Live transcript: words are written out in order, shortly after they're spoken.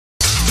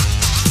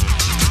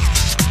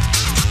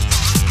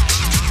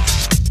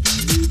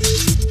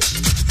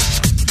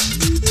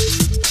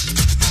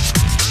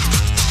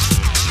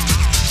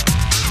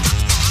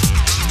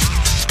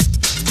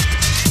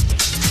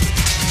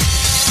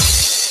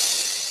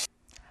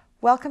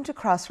Welcome to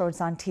CrossRoads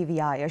on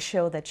TVI, a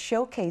show that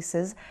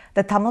showcases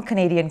the Tamil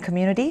Canadian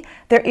community,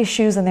 their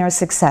issues and their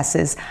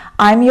successes.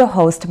 I'm your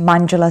host,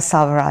 Manjula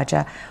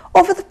Salvaraja.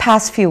 Over the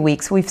past few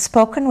weeks, we've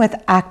spoken with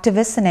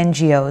activists and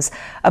NGOs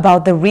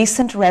about the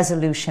recent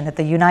resolution at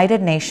the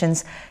United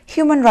Nations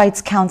Human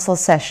Rights Council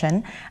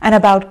session and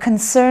about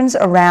concerns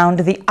around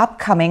the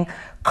upcoming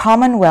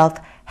Commonwealth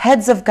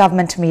Heads of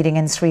Government meeting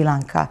in Sri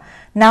Lanka.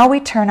 Now we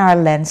turn our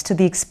lens to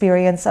the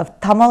experience of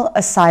Tamil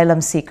asylum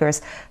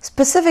seekers,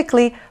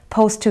 specifically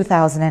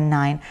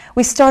post-2009.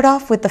 We start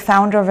off with the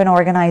founder of an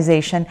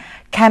organization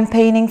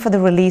campaigning for the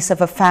release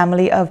of a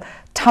family of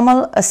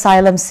Tamil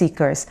asylum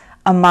seekers,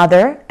 a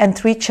mother and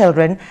 3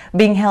 children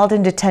being held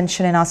in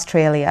detention in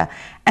Australia.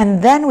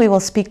 And then we will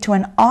speak to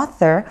an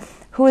author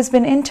who has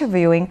been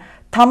interviewing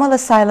Tamil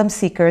asylum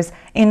seekers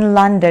in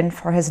London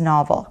for his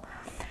novel.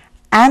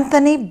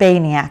 Anthony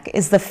Bieniak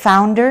is the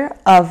founder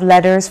of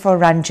Letters for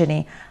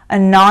Ranjini, a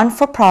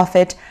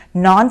non-for-profit,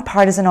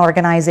 non-partisan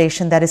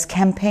organization that is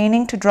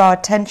campaigning to draw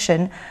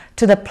attention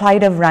to the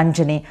plight of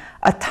Ranjini,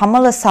 a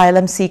Tamil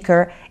asylum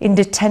seeker in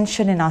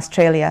detention in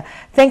Australia.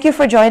 Thank you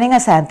for joining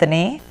us,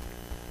 Anthony.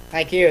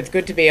 Thank you. It's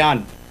good to be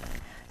on.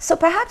 So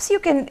perhaps you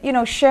can,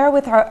 share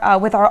with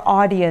our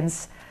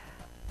audience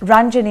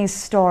Ranjini's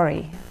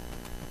story.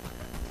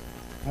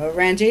 Well,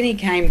 Ranjini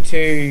came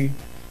to.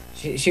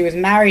 She was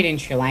married in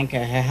Sri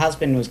Lanka. Her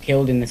husband was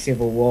killed in the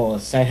civil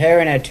war. So her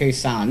and her 2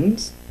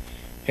 sons,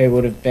 who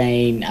would have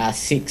been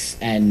 6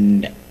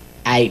 and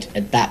 8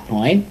 at that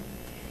point,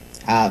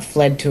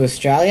 fled to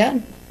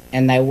Australia,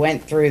 and they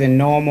went through the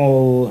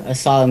normal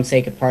asylum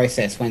seeker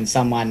process when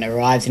someone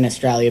arrives in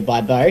Australia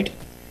by boat,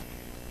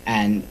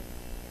 and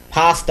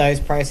past those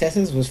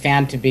processes was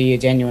found to be a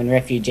genuine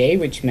refugee,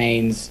 which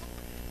means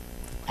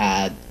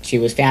she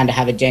was found to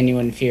have a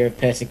genuine fear of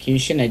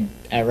persecution,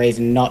 a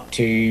reason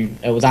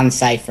it was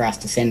unsafe for us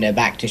to send her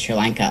back to Sri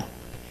Lanka.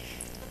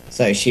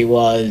 So she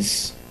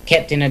was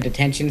kept in a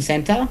detention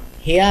centre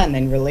here and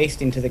then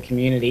released into the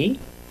community,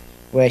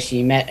 where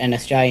she met an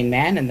Australian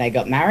man and they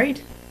got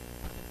married.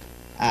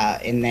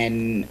 And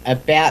then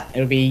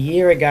it'll be a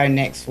year ago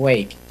next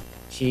week,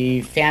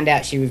 she found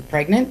out she was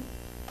pregnant,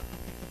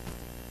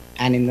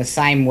 and in the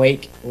same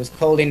week was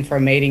called in for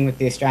a meeting with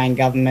the Australian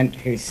government,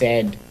 who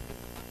said,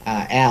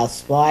 our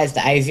spies, the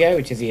ASIO,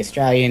 which is the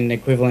Australian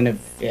equivalent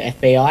of the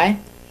FBI,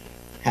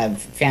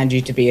 have found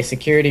you to be a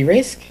security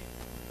risk.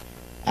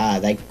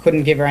 They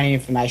couldn't give her any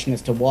information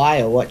as to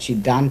why or what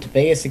she'd done to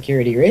be a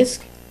security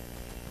risk.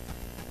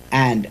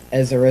 And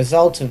as a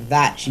result of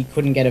that, she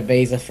couldn't get a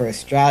visa for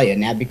Australia.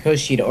 Now, because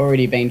she'd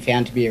already been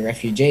found to be a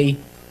refugee,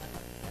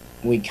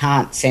 we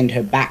can't send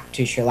her back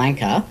to Sri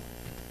Lanka.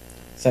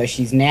 So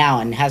she's now,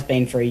 and has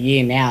been for a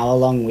year now,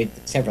 along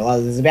with several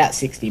others, there's about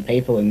 60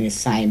 people in this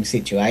same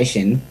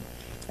situation,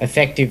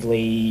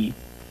 effectively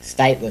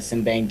stateless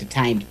and being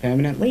detained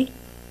permanently,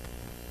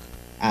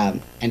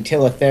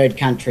 until a third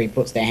country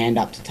puts their hand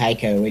up to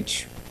take her,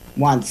 which,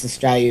 once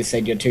Australia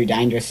said you're too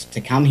dangerous to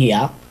come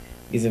here,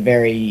 is a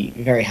very,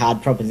 very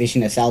hard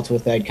proposition to sell to a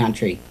third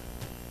country.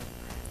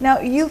 Now,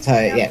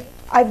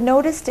 I've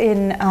noticed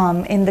in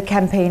the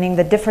campaigning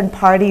that different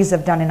parties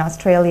have done in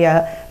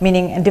Australia,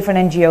 meaning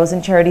different NGOs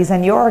and charities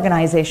and your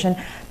organization,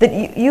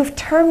 that you've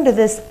termed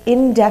this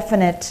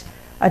indefinite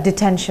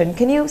detention.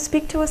 Can you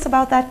speak to us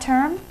about that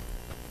term?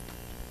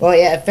 Well,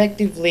 yeah,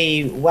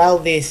 effectively,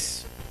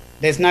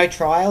 there's no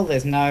trial,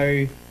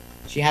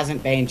 she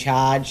hasn't been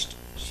charged,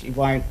 she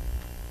won't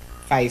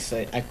face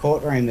a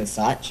courtroom as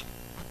such.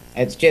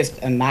 It's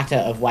just a matter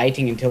of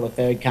waiting until a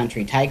third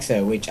country takes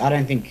her, which I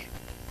don't think.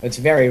 It's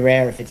very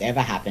rare if it's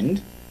ever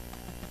happened.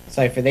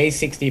 So for these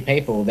 60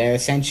 people, they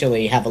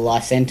essentially have a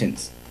life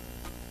sentence.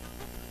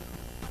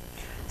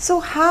 So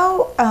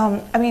how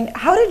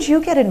did you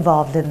get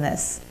involved in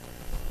this?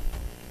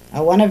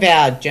 One of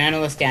our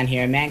journalists down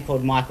here, a man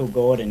called Michael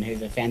Gordon,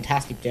 who's a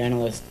fantastic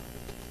journalist,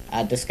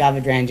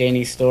 discovered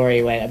Ranjini's story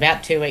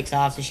about 2 weeks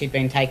after she'd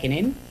been taken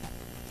in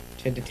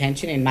to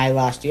detention in May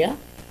last year.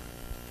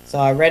 So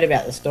I read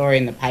about the story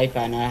in the paper,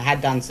 and I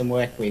had done some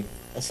work with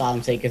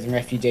asylum seekers and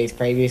refugees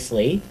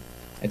previously.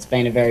 It's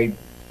been a very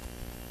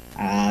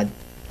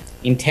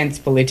intense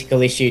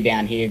political issue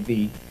down here,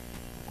 the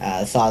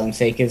asylum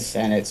seekers,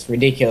 and it's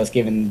ridiculous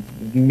given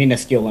the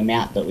minuscule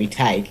amount that we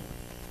take.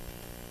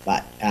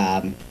 But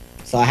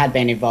so I had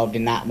been involved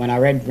in that. When I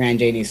read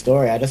Ranjini's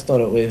story, I just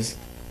thought it was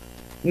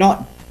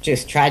not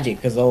just tragic,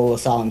 because all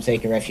asylum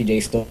seeker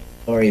refugee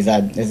stories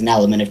there's an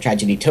element of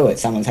tragedy to it.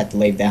 Someone's had to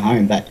leave their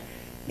home, but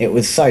it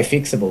was so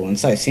fixable and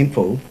so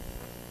simple.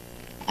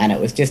 And it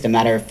was just a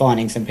matter of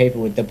finding some people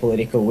with the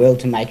political will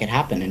to make it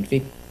happen and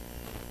fix.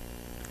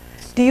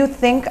 Do you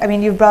think,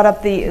 you brought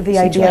up the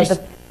idea of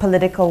the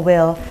political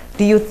will.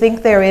 Do you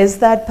think there is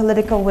that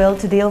political will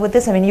to deal with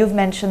this? You've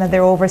mentioned that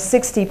there are over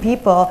 60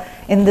 people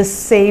in the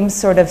same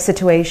sort of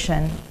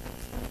situation.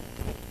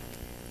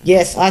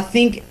 Yes, I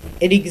think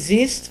it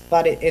exists,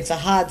 but it's a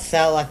hard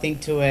sell, I think,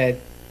 to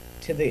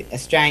the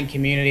Australian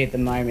community at the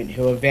moment,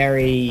 who are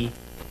very.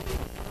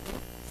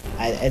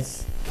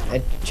 It's a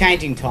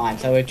changing time,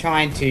 so we're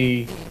trying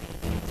to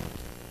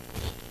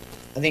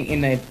I think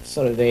in the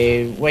sort of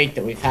the week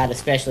that we've had,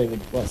 especially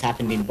with what's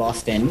happened in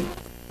Boston,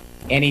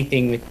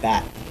 anything with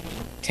that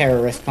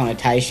terrorist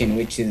connotation,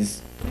 which is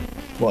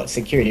what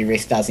security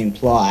risk does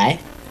imply,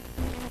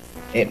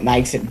 it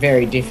makes it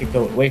very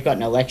difficult. We've got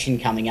an election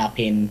coming up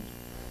in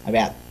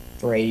about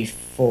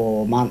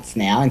 3-4 months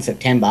now, in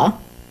September.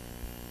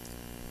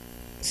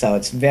 So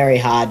it's very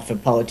hard for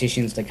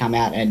politicians to come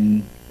out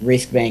and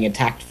risk being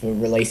attacked for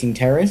releasing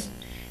terrorists,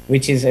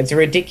 it's a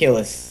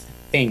ridiculous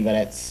thing, but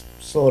it's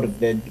sort of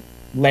the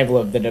level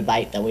of the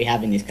debate that we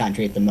have in this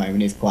country at the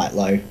moment is quite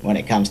low when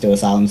it comes to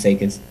asylum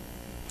seekers.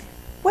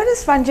 What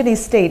is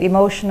Ranjini's state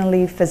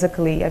emotionally,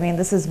 physically? I mean,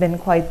 this has been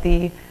quite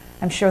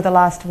I'm sure the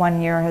last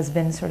 1 year has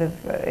been sort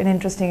of an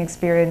interesting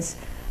experience,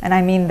 and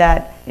I mean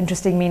that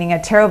interesting meaning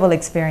a terrible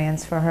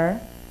experience for her.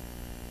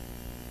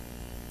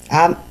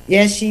 Yeah,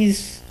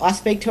 I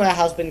speak to her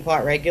husband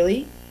quite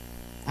regularly.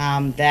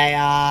 They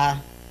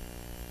are,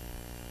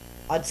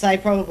 I'd say,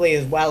 probably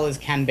as well as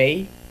can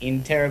be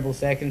in terrible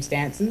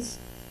circumstances,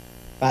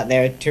 but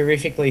they're a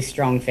terrifically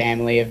strong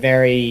family, a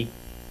very,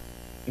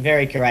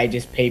 very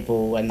courageous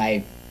people, and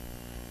I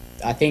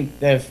think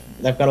they've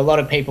got a lot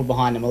of people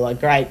behind them, a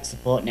great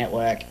support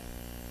network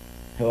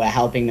who are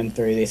helping them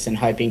through this and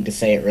hoping to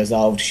see it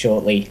resolved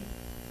shortly.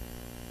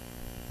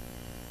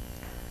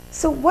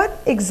 So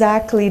what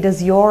exactly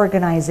does your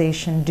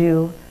organization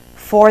do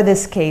for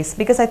this case?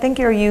 Because I think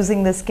you're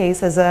using this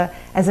case as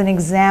an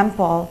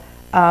example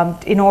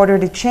in order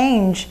to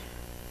change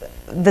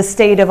the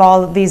state of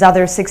all of these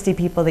other 60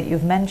 people that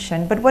you've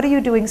mentioned. But what are you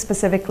doing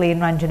specifically in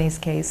Ranjini's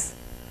case?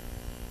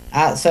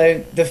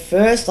 So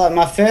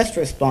my first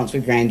response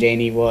with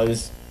Ranjini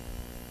was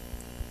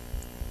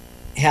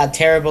how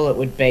terrible it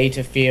would be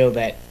to feel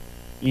that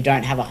you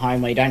don't have a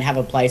home or you don't have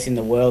a place in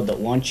the world that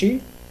wants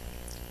you.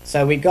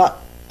 So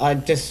I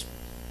just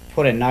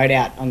put a note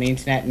out on the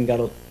internet and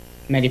got as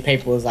many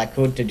people as I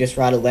could to just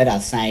write a letter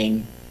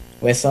saying,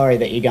 we're sorry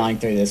that you're going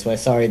through this, we're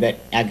sorry that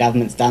our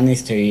government's done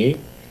this to you,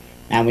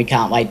 and we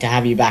can't wait to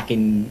have you back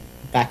in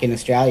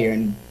Australia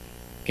and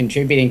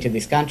contributing to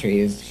this country,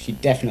 as she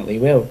definitely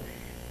will.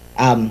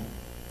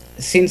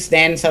 Since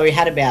then, so we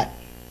had about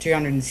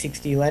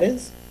 260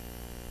 letters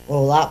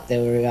all up.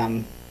 There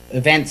were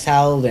events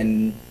held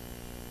and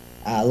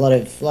a lot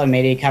of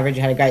media coverage.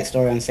 I had a great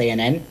story on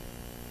CNN.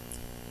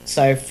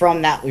 So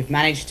from that, we've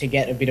managed to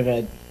get a bit of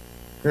a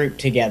group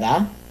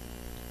together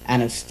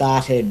and have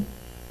started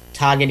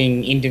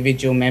targeting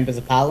individual members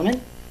of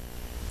parliament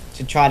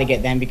to try to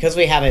get them, because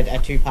we have a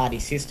two-party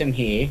system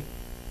here.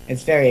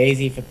 It's very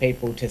easy for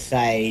people to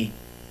say,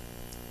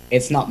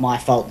 it's not my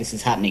fault this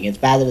is happening. It's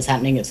bad that it's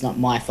happening. It's not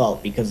my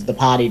fault because the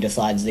party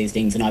decides these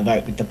things and I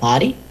vote with the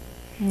party.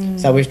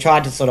 So we've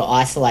tried to sort of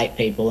isolate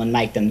people and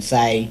make them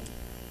say,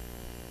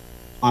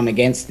 I'm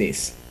against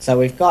this. So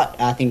we've got,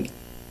 I think,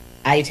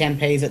 8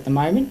 MPs at the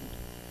moment,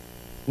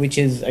 which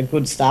is a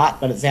good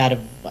start, but it's out of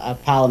a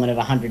parliament of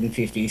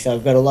 150. So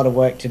we've got a lot of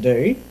work to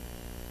do.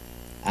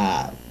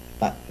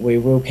 But we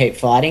will keep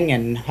fighting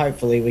and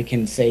hopefully we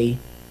can see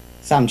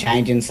some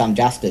change and some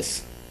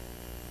justice.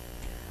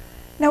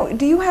 Now,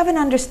 do you have an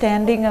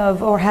understanding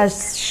of, or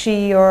has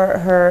she or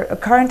her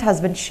current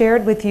husband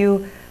shared with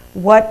you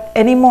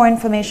any more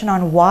information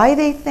on why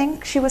they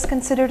think she was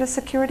considered a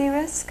security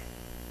risk?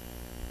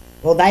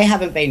 Well, they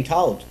haven't been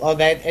told. Well,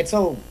 it's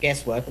all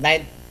guesswork.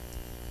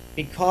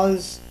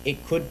 Because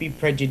it could be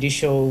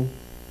prejudicial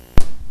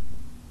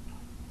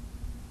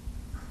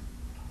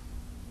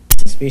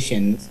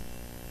suspicions,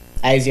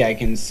 ASIO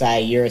can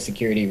say, you're a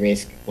security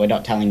risk, we're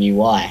not telling you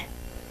why.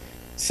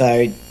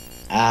 So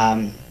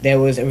it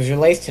was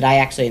released today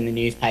actually in the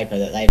newspaper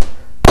that they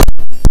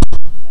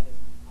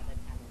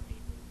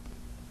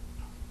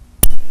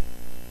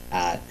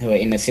who are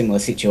in a similar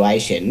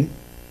situation,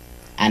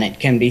 and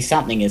it can be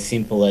something as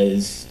simple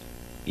as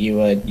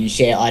you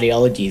share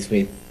ideologies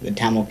with the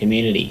Tamil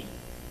community,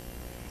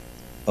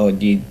 or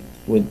you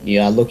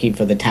are looking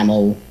for the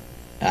Tamil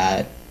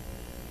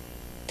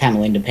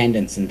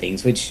independence and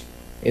things, which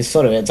is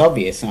it's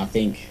obvious, and I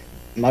think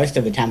most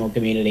of the Tamil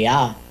community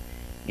are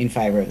in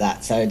favour of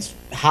that. So it's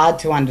hard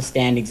to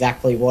understand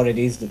exactly what it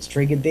is that's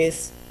triggered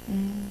this.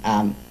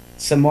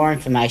 Some more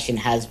information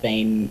has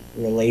been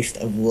released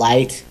of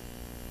late.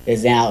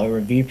 There's now a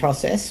review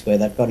process where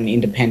they've got an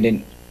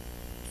independent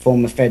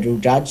former federal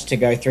judge to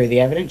go through the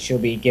evidence. She'll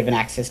be given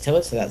access to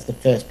it, so that's the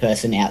first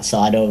person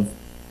outside of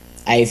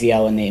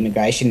ASIO and the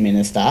immigration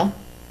minister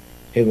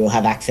who will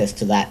have access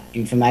to that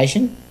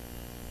information.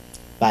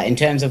 But in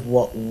terms of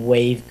what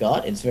we've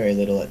got, it's very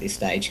little at this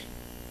stage.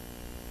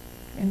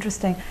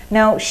 Interesting.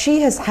 Now,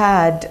 she has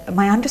had,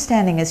 my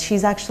understanding is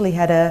she's actually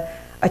had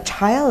a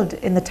child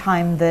in the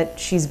time that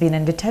she's been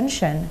in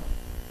detention.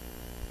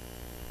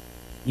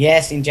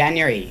 Yes, in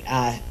January.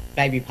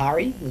 Baby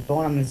Pari was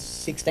born on the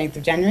 16th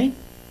of January,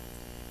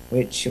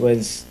 which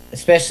was,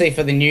 especially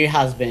for the new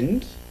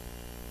husband,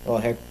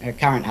 or her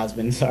current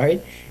husband,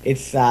 sorry,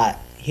 it's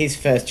his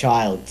first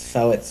child.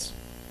 So it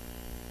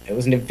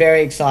was a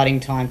very exciting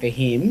time for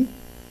him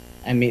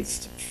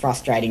amidst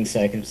frustrating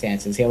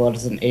circumstances. He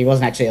wasn't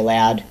actually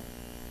allowed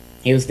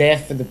He was there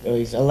for he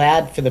was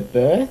allowed for the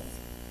birth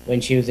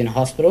when she was in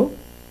hospital,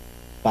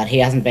 but he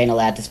hasn't been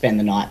allowed to spend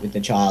the night with the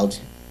child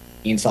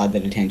inside the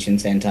detention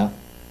centre.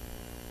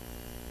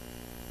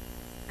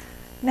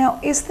 Now,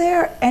 is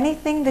there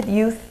anything that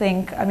you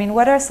think, I mean,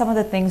 what are some of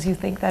the things you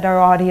think that our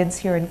audience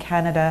here in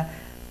Canada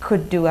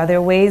could do? Are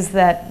there ways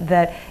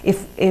that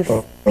if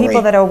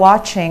people that are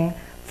watching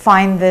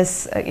find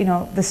this,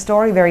 the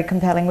story very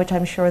compelling, which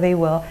I'm sure they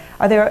will,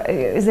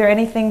 is there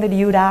anything that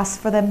you'd ask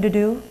for them to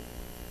do?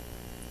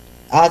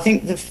 I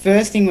think the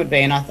first thing would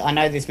be, and I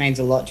know this means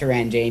a lot to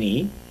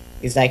Ranjini,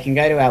 is they can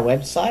go to our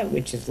website,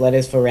 which is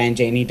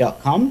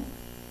lettersforranjini.com,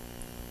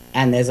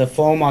 and there's a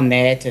form on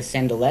there to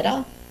send a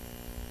letter,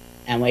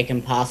 and we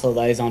can pass all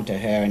those on to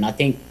her. And I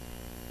think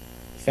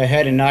for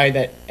her to know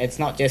that it's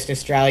not just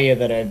Australia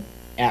that are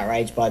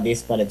outraged by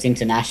this, but it's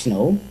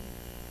international,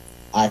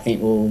 I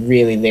think will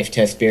really lift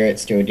her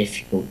spirits through a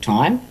difficult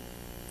time.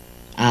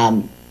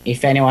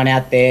 If anyone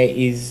out there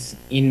is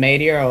in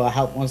media or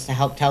wants to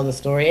help tell the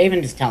story,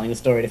 even just telling the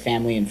story to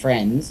family and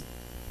friends,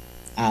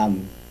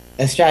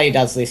 Australia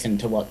does listen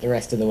to what the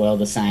rest of the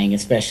world are saying,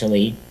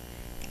 especially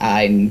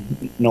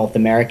in North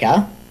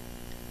America.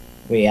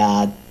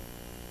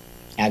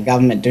 Our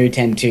government do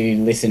tend to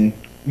listen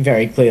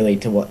very clearly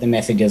to what the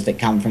messages that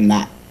come from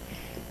that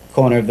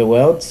corner of the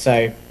world.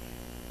 So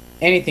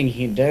anything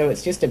you can do,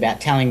 it's just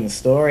about telling the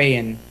story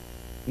and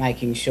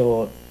making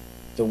sure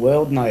the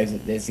world knows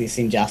that there's this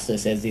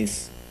injustice, there's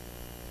this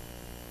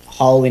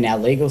hole in our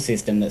legal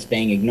system that's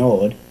being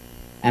ignored,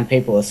 and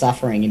people are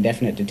suffering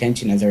indefinite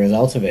detention as a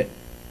result of it.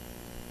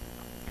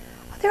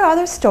 Are there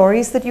other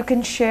stories that you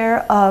can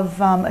share of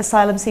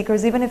asylum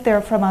seekers, even if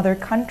they're from other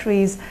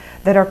countries,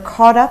 that are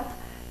caught up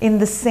in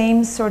the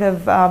same sort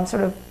of,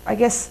 I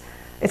guess,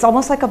 it's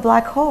almost like a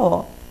black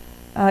hole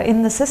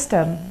in the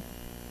system?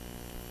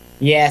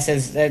 Yes,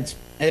 there's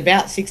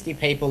about 60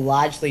 people,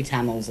 largely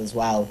Tamils as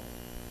well,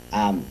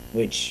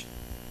 which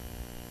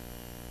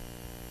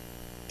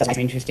does have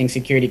interesting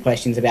security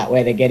questions about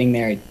where they're getting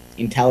their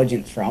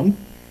intelligence from.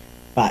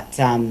 But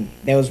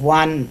there was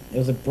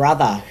a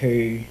brother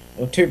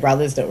or two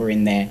brothers that were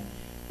in there.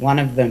 One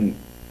of them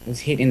was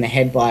hit in the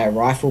head by a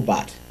rifle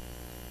butt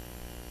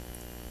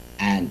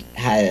and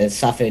has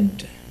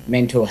suffered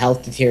mental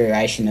health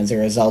deterioration as a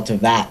result of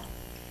that.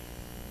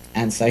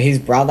 And so his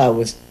brother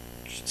was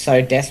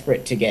so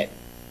desperate to get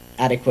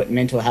adequate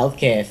mental health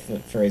care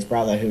for his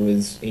brother,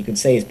 he could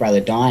see his brother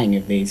dying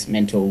of these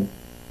mental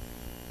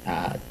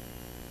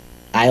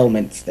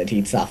ailments that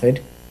he'd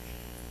suffered,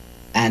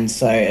 and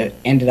so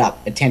ended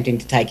up attempting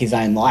to take his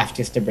own life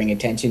just to bring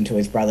attention to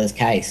his brother's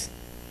case.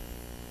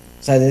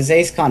 So there's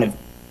these kind of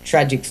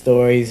tragic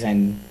stories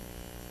and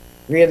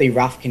really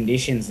rough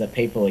conditions that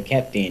people are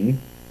kept in,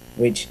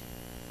 which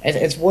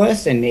it's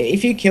worse than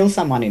if you kill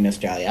someone in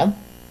Australia,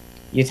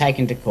 you're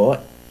taken to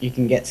court, you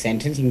can get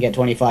sentenced, you can get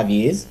 25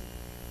 years.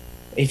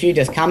 If you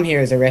just come here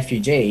as a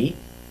refugee,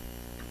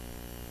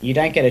 you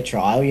don't get a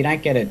trial, you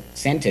don't get a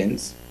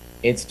sentence.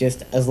 It's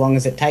just as long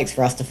as it takes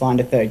for us to find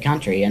a third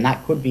country, and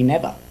that could be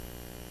never.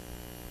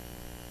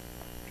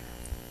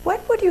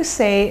 What would you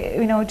say,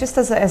 just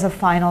as a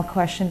final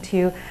question to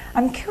you,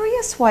 I'm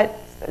curious what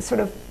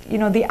sort of,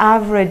 the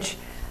average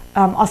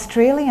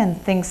Australian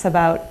thinks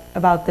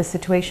about this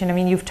situation. I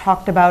mean, you've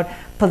talked about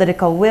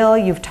political will,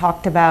 you've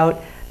talked about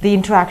the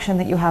interaction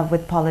that you have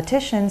with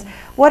politicians.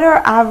 What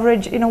are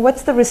average,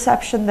 what's the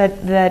reception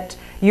that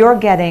you're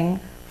getting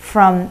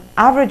from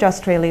average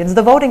Australians,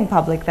 the voting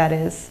public that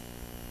is?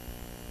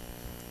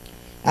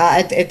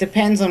 It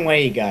depends on where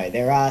you go.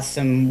 There are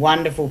some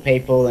wonderful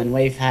people, and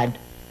we've had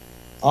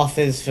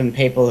offers from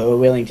people who are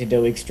willing to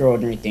do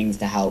extraordinary things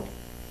to help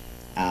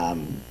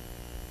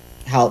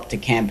to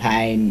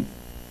campaign,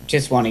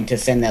 just wanting to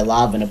send their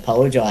love and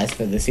apologise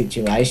for the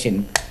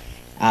situation.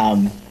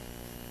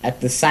 At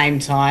the same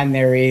time,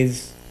 there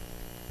is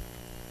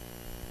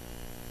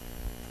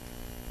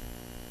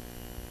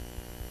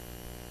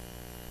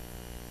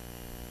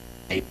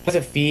a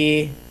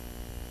fear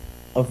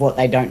of what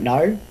they don't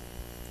know,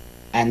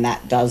 and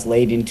that does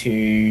lead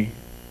into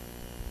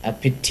a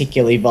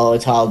particularly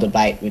volatile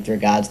debate with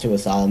regards to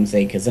asylum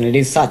seekers. And it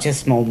is such a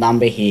small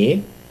number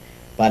here,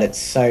 but it's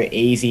so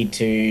easy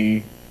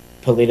to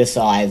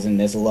politicise, and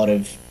there's a lot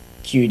of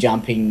queue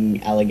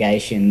jumping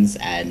allegations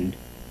and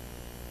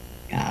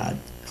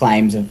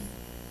claims of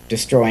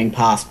destroying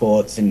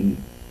passports and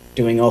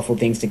doing awful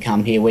things to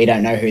come here. We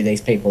don't know who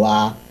these people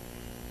are,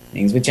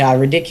 things which are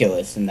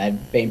ridiculous, and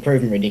they've been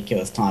proven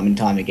ridiculous time and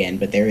time again.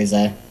 But there is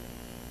a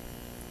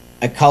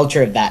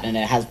culture of that, and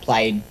it has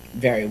played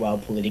very well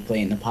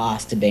politically in the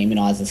past to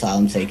demonise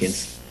asylum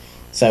seekers.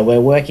 So we're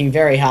working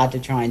very hard to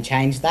try and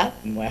change that,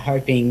 and we're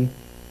hoping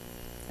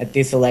at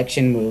this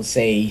election we'll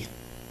see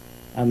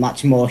a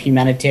much more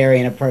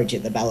humanitarian approach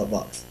at the ballot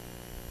box.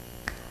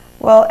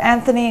 Well,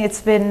 Anthony, it's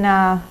been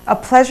a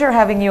pleasure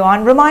having you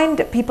on.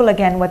 Remind people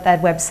again what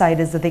that website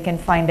is that they can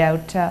find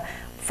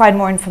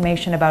more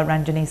information about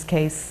Ranjini's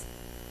case.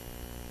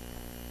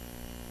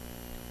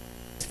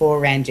 It's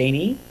for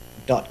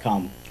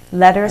Ranjini.com.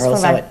 Letters or for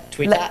also at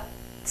Twitter.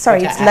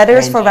 Sorry, it's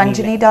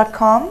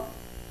lettersforranjini.com?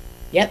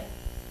 Yep.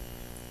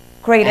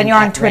 Great, and you're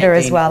on Twitter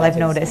as well, I've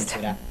noticed.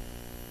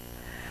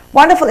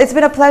 Wonderful. It's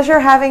been a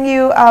pleasure having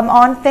you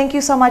on. Thank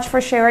you so much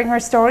for sharing her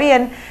story,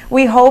 and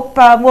we hope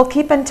we'll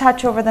keep in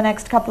touch over the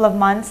next couple of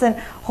months and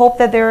hope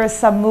that there is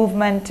some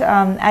movement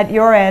at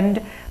your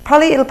end.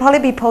 It'll probably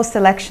be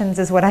post-elections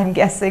is what I'm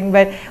guessing,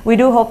 but we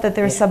do hope that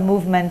there's some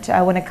movement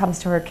when it comes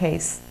to her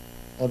case.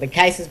 Well, the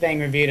case is being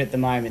reviewed at the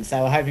moment,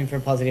 so we're hoping for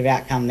a positive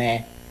outcome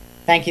there.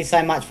 Thank you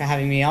so much for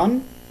having me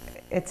on.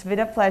 It's been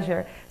a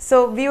pleasure.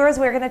 So viewers,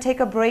 we're going to take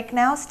a break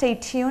now. Stay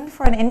tuned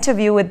for an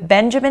interview with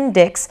Benjamin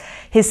Dix.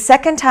 His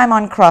second time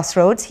on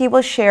CrossRoads, he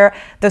will share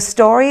the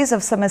stories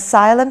of some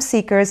asylum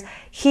seekers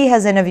he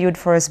has interviewed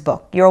for his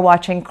book. You're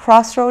watching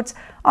CrossRoads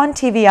on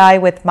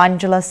TVI with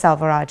Manjula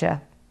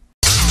Salvaraja.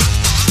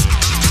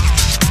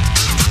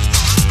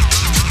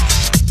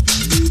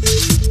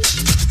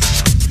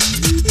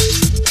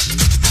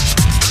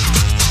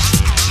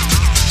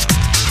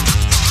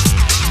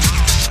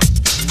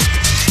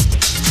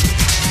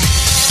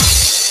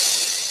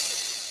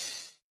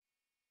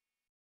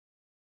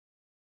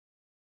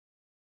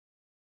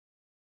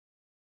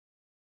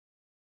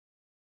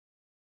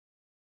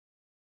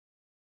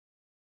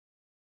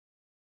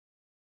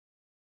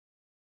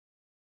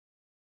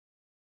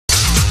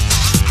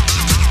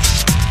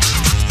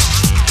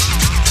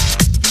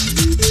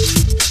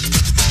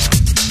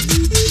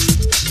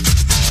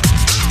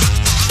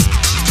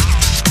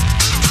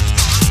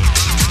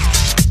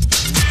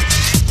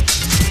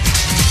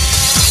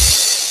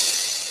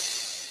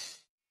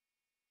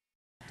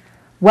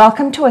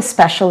 Welcome to a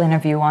special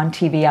interview on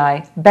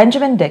TVI.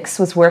 Benjamin Dix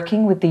was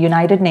working with the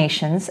United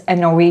Nations and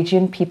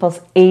Norwegian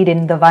People's Aid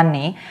in the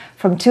Vanni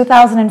from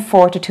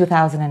 2004 to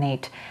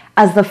 2008.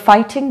 As the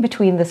fighting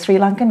between the Sri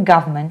Lankan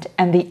Government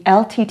and the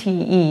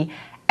LTTE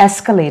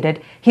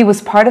escalated, he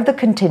was part of the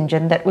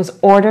contingent that was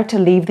ordered to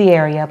leave the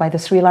area by the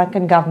Sri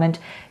Lankan Government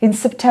in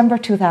September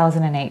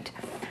 2008.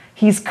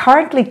 He's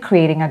currently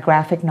creating a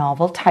graphic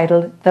novel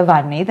titled The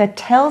Vanni that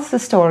tells the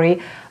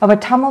story of a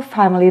Tamil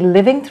family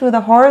living through the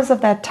horrors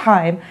of that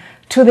time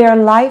to their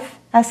life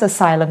as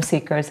asylum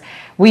seekers.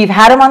 We've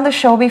had him on the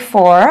show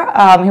before.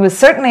 He was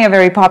certainly a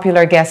very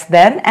popular guest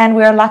then, and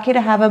we're lucky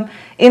to have him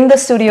in the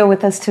studio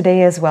with us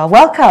today as well.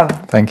 Welcome.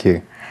 Thank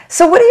you.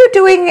 So what are you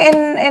doing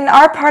in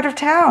our part of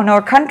town,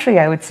 or country,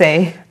 I would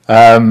say?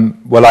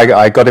 Well,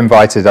 I got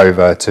invited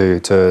over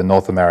to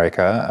North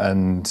America,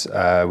 and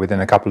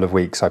within a couple of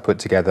weeks I put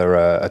together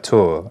a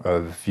tour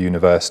of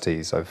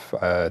universities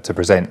to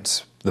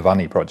present the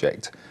Vanni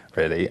project,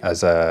 really,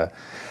 as a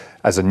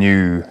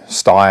new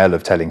style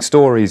of telling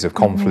stories of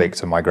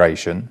conflict and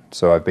migration.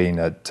 So I've been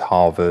at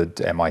Harvard,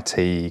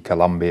 MIT,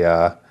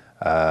 Columbia,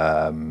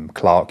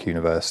 Clark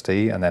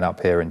University, and then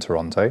up here in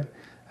Toronto,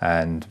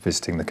 and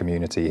visiting the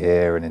community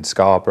here and in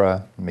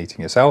Scarborough,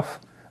 meeting yourself,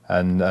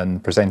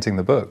 and presenting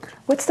the book.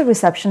 What's the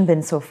reception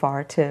been so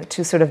far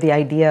to sort of the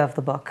idea of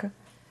the book?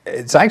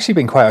 It's actually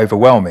been quite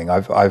overwhelming.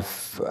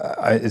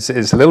 It's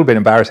a little bit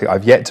embarrassing.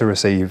 I've yet to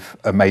receive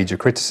a major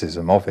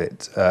criticism of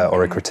it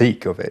or a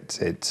critique of it.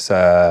 It's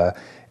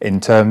in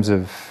terms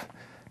of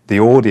the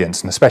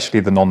audience, and especially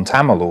the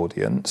non-Tamil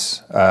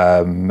audience,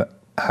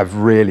 have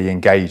really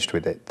engaged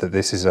with it. That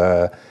this is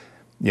the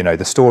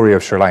story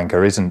of Sri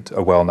Lanka isn't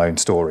a well-known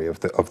story of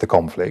the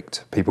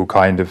conflict. People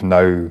kind of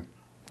know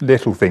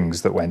little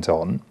things that went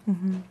on.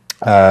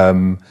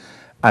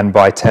 And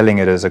by telling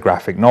it as a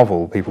graphic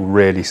novel, people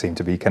really seem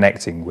to be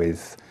connecting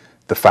with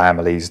the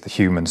families, the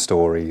human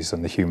stories,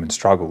 and the human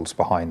struggles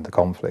behind the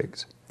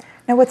conflict.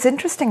 Now, what's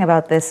interesting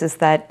about this is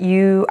that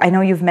I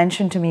know you've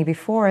mentioned to me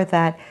before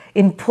that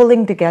in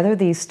pulling together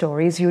these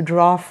stories, you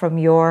draw from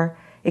your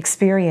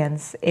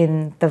experience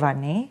in the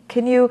Vanni.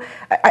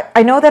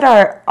 I know that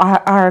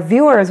our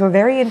viewers were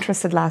very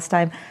interested last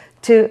time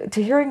to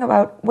hearing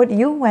about what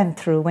you went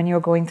through when you were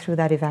going through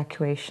that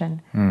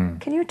evacuation.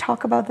 Can you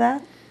talk about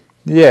that?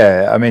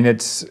 Yeah, I mean,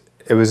 it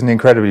was an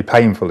incredibly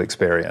painful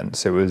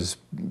experience. The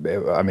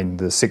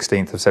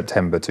 16th of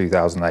September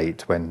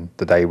 2008, when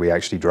the day we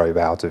actually drove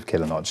out of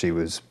Kilinochchi,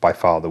 was by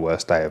far the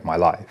worst day of my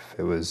life.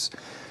 It was,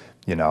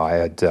 I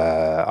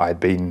had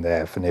been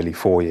there for nearly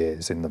 4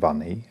 years in the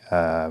Vanni.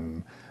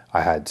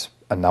 I had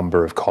a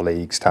number of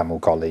colleagues, Tamil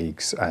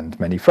colleagues, and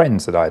many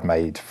friends that I had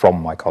made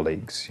from my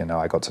colleagues.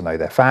 I got to know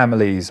their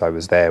families. I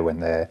was there when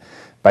their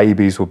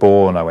babies were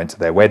born. I went to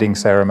their wedding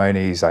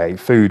ceremonies. I ate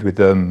food with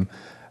them.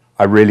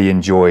 I really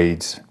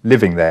enjoyed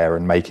living there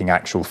and making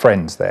actual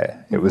friends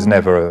there. It was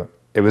never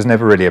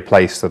really a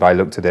place that I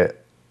looked at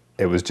it.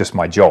 It was just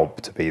my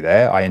job to be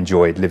there. I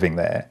enjoyed living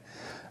there.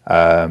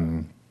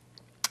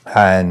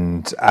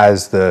 And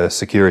as the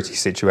security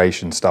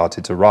situation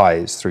started to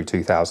rise through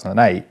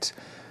 2008,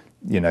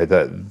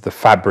 the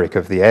fabric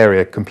of the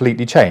area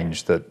completely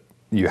changed. That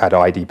you had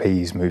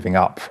IDPs moving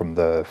up from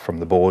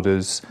the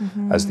borders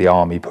as the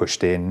army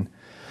pushed in.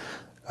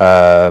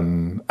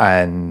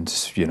 And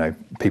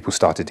people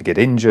started to get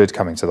injured,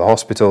 coming to the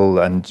hospital,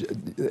 and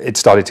it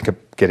started to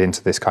get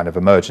into this kind of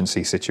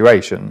emergency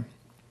situation.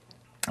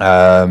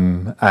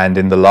 And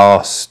in the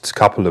last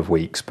couple of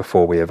weeks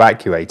before we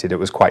evacuated, it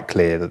was quite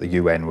clear that the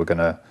UN were going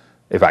to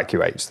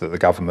evacuates, that the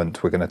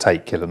government were going to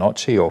take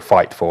Kilinochchi or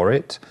fight for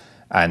it,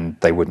 and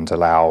they wouldn't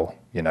allow,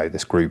 you know,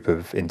 this group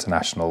of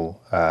international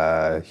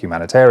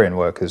humanitarian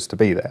workers to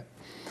be there.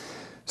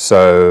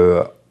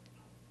 So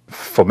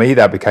for me,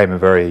 that became a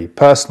very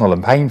personal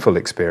and painful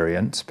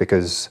experience,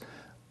 because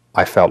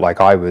I felt like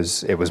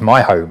it was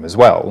my home as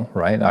well,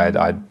 right?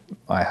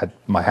 I had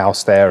my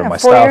house there and my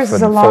stuff,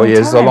 and 4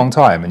 years is a long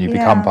time, and you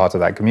become part of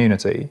that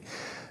community.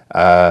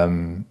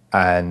 And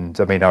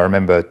I mean, I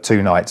remember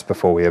 2 nights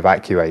before we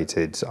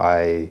evacuated,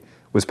 I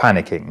was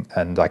panicking,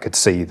 and I could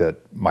see that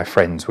my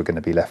friends were going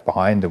to be left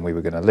behind and we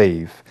were going to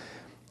leave.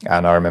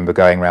 And I remember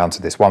going round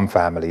to this one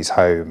family's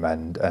home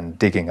and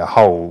digging a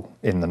hole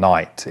in the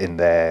night in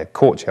their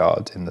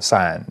courtyard in the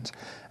sand,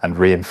 and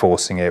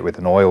reinforcing it with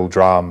an oil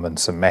drum and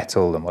some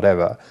metal and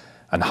whatever,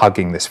 and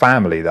hugging this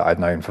family that I'd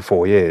known for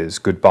 4 years,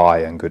 goodbye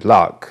and good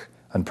luck,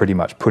 and pretty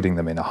much putting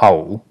them in a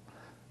hole,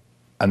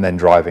 and then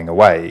driving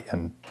away,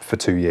 and for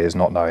 2 years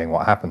not knowing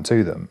what happened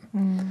to them.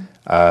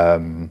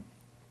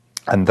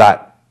 And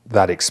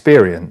that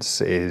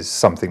experience is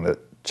something that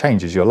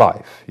changes your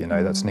life. You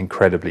know, that's an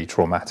incredibly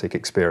traumatic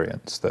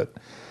experience, that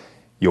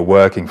you're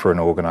working for an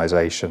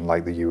organization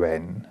like the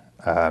UN.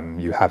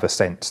 You have a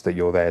sense that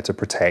you're there to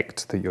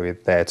protect, that you're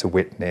there to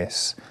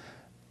witness,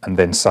 and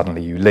then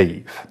suddenly you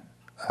leave.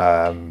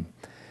 And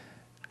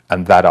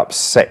that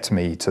upset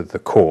me to the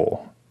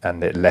core,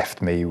 and it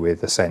left me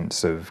with a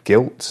sense of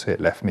guilt,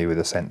 it left me with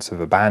a sense of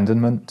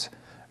abandonment,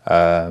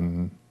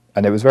 and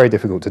it was very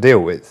difficult to deal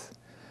with.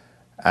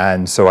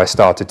 And so I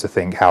started to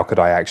think, how could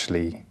I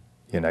actually,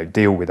 you know,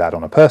 deal with that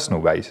on a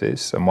personal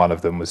basis? And one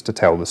of them was to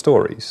tell the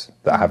stories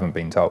that haven't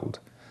been told.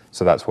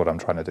 So that's what I'm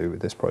trying to do with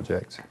this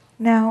project.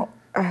 Now,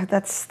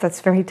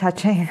 that's very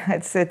touching.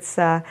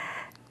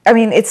 I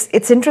mean,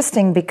 it's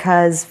interesting,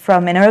 because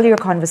from an earlier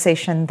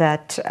conversation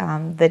that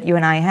you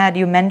and I had,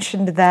 you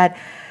mentioned that,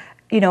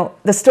 you know,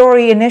 the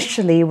story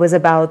initially was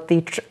about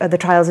the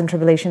trials and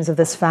tribulations of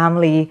this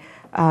family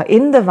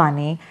in the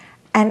Vanni,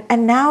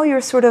 and now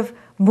you're sort of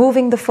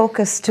moving the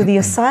focus to the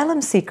asylum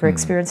seeker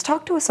experience.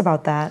 Talk to us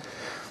about that.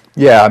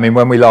 Yeah, I mean,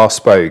 when we last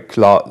spoke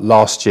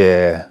last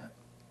year,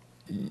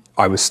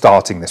 I was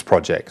starting this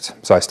project.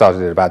 So I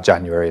started it about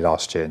January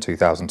last year in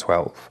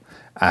 2012,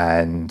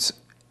 and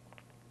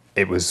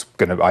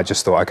I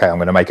just thought, okay, I'm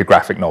going to make a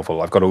graphic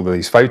novel. I've got all of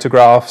these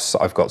photographs,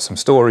 I've got some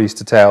stories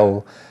to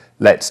tell.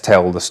 Let's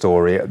tell the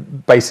story.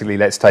 Basically,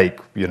 let's take,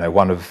 you know,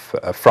 one of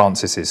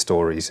Frances's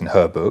stories in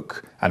her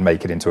book and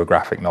make it into a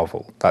graphic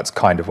novel. That's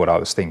kind of what I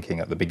was thinking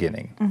at the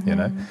beginning, you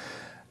know.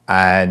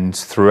 And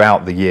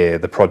throughout the year,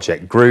 the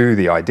project grew,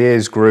 the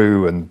ideas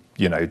grew, and,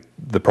 you know,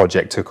 the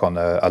project took on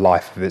a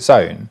life of its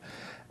own.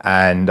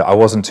 And I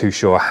wasn't too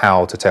sure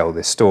how to tell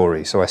this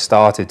story, so I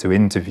started to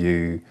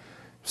interview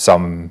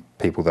some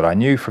people that I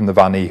knew from the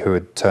Vanni who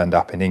had turned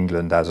up in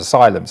England as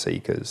asylum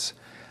seekers.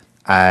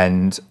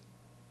 And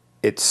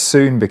it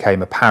soon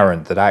became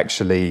apparent that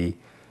actually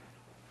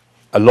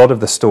a lot of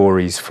the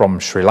stories from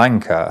Sri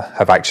Lanka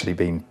have actually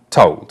been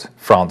told.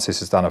 Frances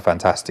has done a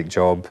fantastic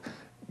job.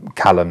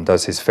 Callum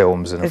does his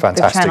films and a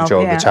fantastic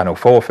job, the Channel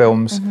 4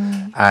 films.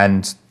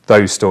 And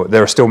those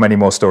there are still many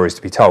more stories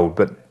to be told,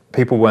 but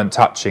people weren't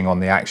touching on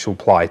the actual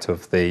plight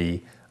of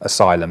the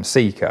asylum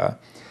seeker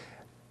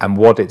and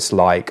what it's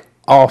like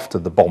after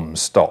the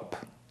bombs stop.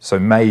 So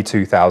May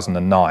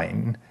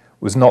 2009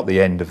 was not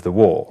the end of the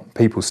war.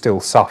 People still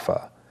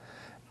suffer.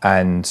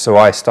 And so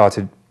I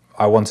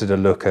wanted to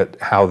look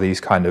at how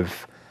these kind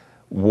of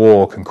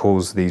war can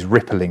cause these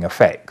rippling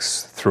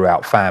effects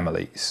throughout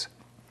families.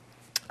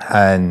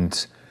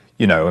 And,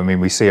 you know, I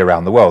mean, we see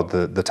around the world,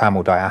 the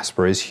Tamil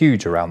diaspora is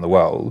huge around the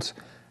world,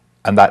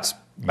 and that's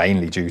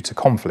mainly due to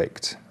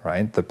conflict,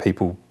 right? That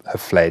people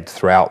have fled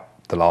throughout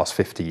the last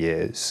 50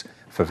 years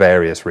for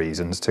various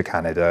reasons to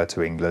Canada,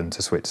 to England,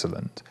 to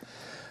Switzerland.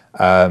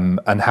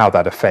 And how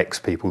that affects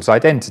people's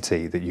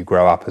identity, that you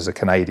grow up as a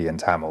Canadian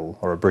Tamil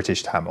or a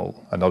British Tamil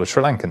and not a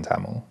Sri Lankan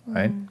Tamil,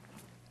 right?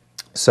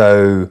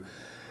 So,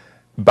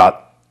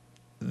 but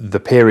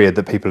the period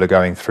that people are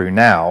going through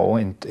now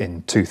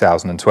in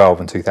 2012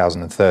 and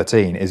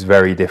 2013 is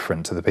very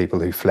different to the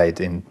people who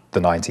fled in the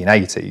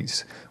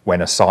 1980s,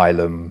 when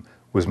asylum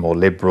was more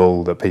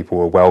liberal, that people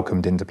were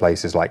welcomed into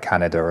places like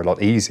Canada a lot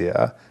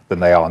easier than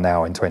they are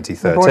now in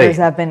 2013. The borders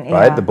have been,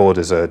 right? The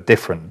borders are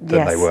different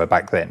than they were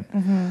back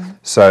then.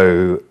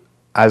 So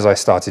as I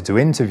started to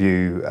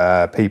interview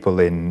people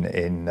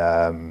in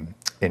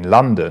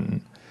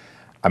London,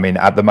 I mean,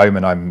 at the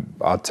moment,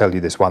 I'll tell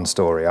you this one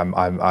story.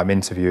 I'm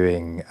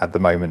interviewing at the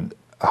moment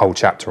a whole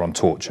chapter on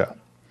torture.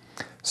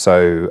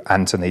 So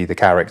Anthony, the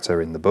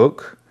character in the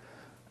book,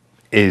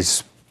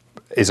 is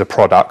a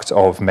product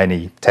of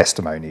many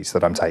testimonies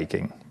that I'm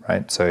taking,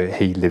 right? So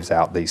he lives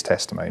out these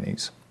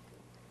testimonies.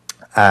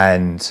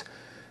 And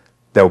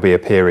there'll be a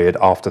period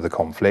after the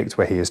conflict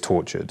where he is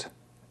tortured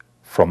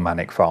from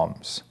Manic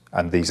Farms.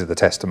 And these are the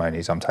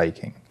testimonies I'm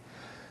taking.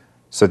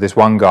 So this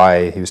one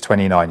guy, he was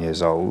 29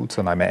 years old,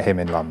 and I met him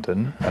in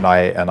London, and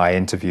I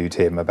interviewed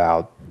him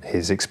about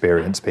his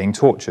experience being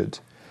tortured.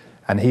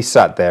 And he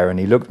sat there and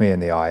he looked me in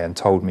the eye and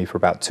told me for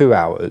about 2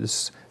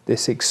 hours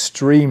this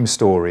extreme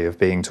story of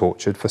being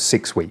tortured for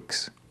 6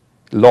 weeks,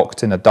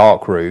 locked in a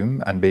dark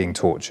room and being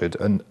tortured,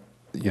 and,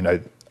 you know,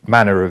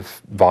 manner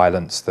of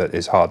violence that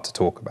is hard to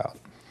talk about.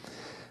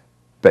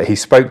 But he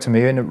spoke to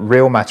me in a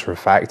real matter of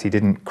fact. He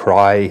didn't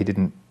cry, he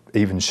didn't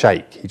even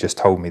shake, he just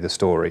told me the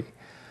story.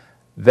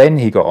 Then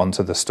he got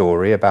onto the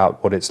story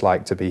about what it's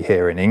like to be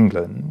here in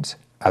England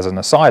as an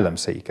asylum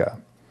seeker.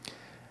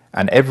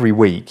 And every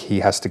week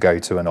he has to go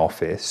to an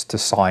office to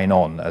sign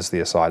on as the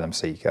asylum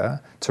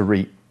seeker,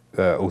 to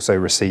also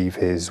receive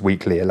his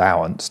weekly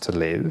allowance to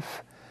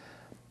live.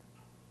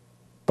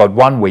 But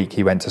one week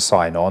he went to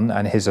sign on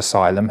and his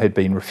asylum had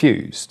been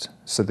refused.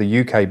 So the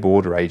UK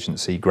border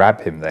agency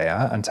grab him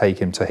there and take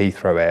him to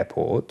Heathrow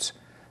Airport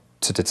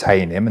to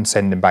detain him and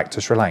send him back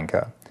to Sri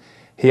Lanka.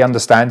 He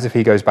understands if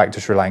he goes back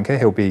to Sri Lanka,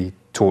 he'll be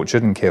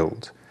tortured and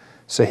killed.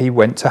 So he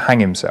went to hang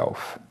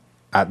himself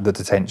at the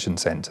detention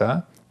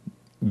centre,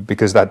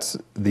 because that's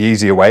the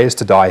easier way, is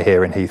to die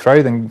here in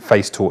Heathrow than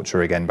face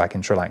torture again back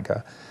in Sri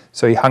Lanka.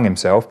 So he hung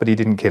himself, but he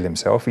didn't kill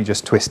himself, he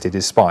just twisted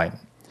his spine.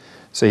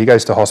 So he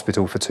goes to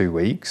hospital for 2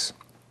 weeks.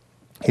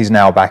 He's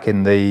now back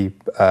in the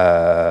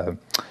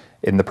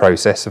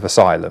process of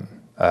asylum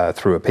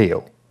through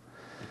appeal.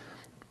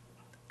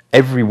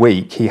 Every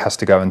week he has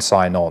to go and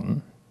sign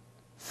on,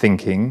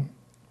 thinking,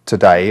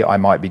 today I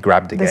might be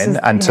grabbed again,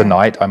 and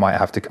tonight I might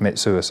have to commit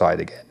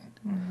suicide again.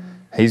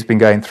 He's been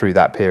going through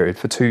that period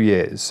for 2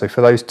 years. So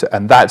for those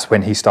and that's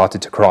when he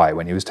started to cry,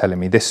 when he was telling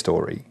me this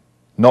story,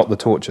 not the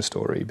torture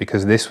story,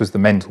 because this was the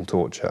mental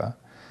torture.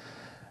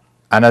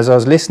 And as I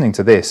was listening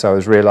to this, I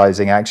was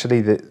realizing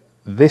actually that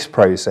this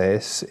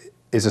process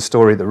is a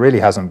story that really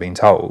hasn't been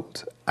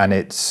told, and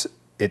it's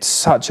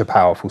such a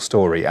powerful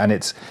story. And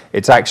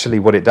it's actually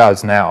what it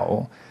does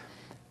now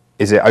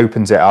is it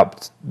opens it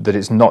up that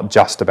it's not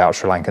just about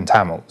Sri Lankan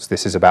Tamils.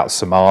 This is about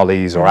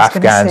Somalis or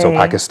Afghans or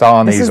Pakistanis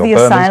or Burmese. This is the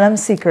asylum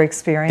seeker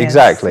experience.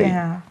 Exactly.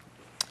 Yeah.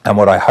 And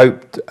what I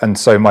hoped, and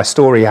so my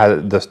story,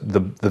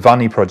 the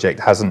Vanni project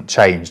hasn't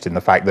changed in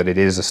the fact that it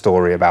is a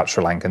story about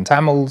Sri Lankan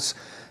Tamils.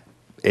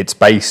 It's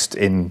based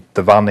in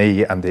the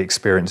Vanni and the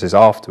experiences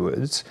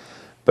afterwards,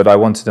 but I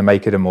wanted to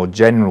make it a more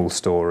general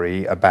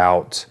story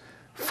about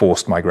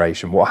forced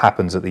migration, what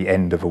happens at the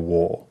end of a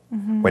war,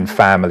 when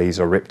families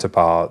are ripped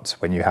apart,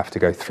 when you have to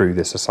go through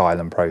this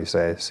asylum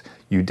process,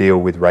 you deal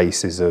with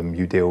racism,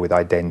 you deal with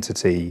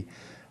identity,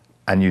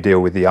 and you deal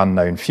with the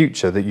unknown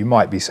future that you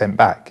might be sent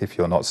back if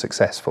you're not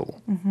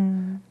successful.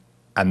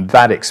 And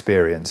that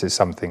experience is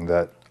something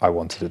that I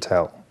wanted to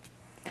tell.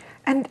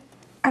 And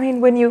I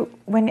mean,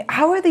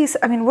 how are these,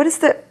 I mean, what is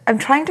I'm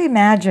trying to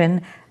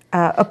imagine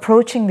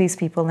approaching these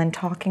people and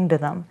talking to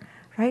them,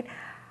 right?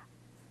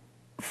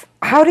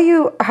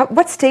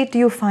 What state do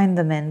you find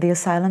them in, the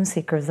asylum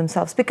seekers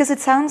themselves? Because it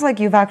sounds like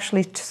you've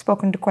actually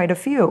spoken to quite a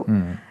few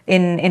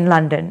in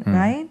London,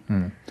 right?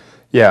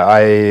 Yeah,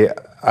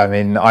 I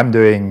mean,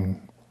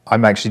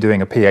 I'm actually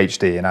doing a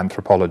PhD in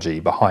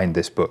anthropology behind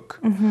this book.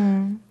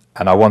 And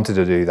I wanted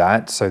to do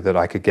that so that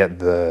I could get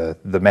the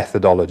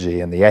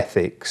methodology and the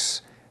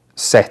ethics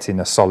set in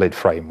a solid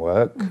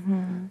framework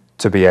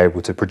to be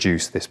able to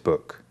produce this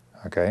book,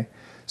 okay?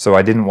 So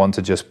I didn't want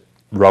to just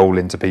roll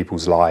into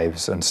people's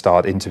lives and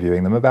start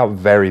interviewing them about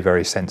very,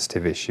 very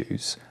sensitive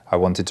issues. I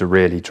wanted to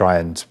really try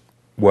and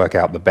work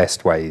out the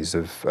best ways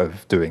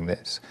of doing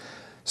this.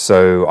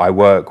 So I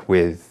work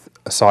with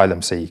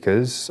asylum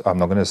seekers. I'm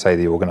not going to say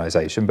the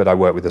organisation, but I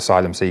work with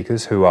asylum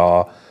seekers who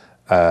are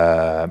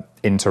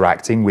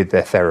interacting with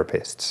their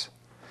therapists.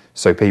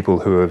 So people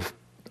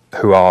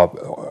who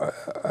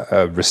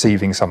are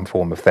receiving some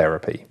form of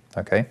therapy,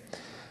 okay,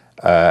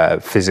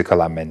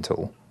 physical and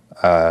mental.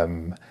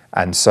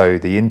 And so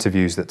the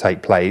interviews that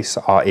take place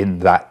are in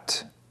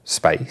that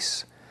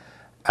space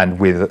and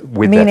with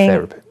their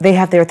therapist. They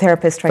have their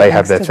therapist right They next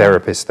have their to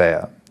therapist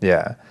there,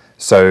 yeah.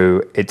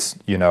 So it's,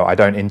 you know, I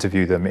don't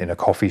interview them in a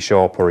coffee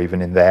shop or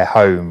even in their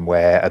home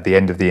where at the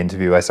end of the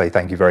interview I say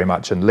thank you very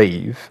much and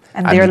leave.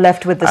 And they're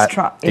left with this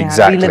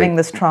reliving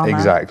this trauma.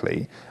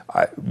 Exactly.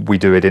 We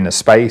do it in a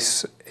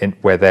space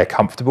where they're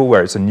comfortable,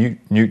 where it's a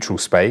neutral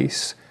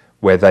space,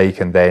 where they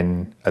can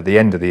then, at the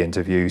end of the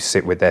interview,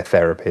 sit with their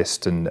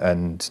therapist and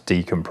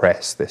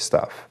decompress this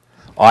stuff.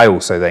 I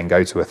also then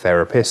go to a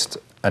therapist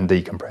and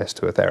decompress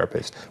to a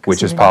therapist,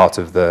 which is part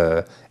of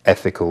the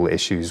ethical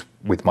issues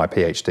with my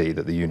PhD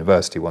that the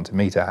university wanted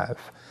me to have.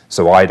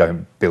 So I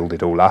don't build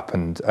it all up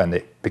and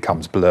it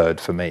becomes blurred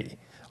for me.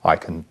 I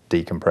can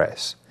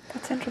decompress.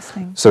 That's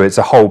interesting. So it's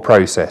a whole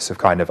process of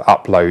kind of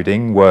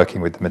uploading, working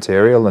with the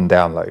material and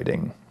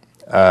downloading.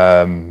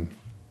 And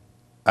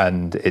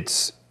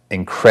it's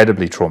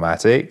incredibly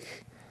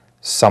traumatic,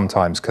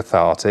 sometimes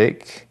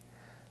cathartic,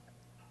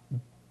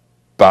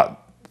 but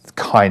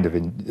kind of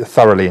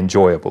thoroughly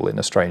enjoyable in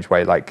a strange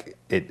way. Like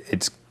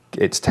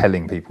it's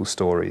telling people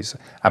stories,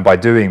 and by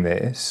doing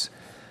this,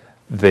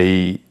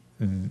 the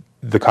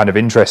kind of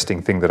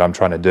interesting thing that I'm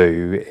trying to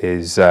do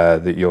is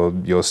that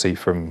you'll see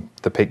from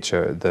the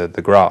picture,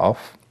 the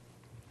graph,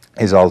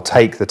 is I'll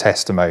take the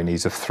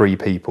testimonies of 3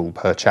 people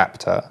per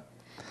chapter,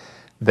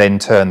 then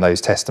turn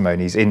those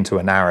testimonies into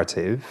a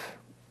narrative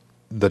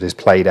that is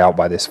played out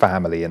by this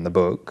family in the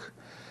book.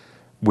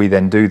 We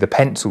then do the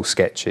pencil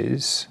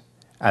sketches,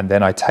 and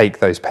then I take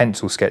those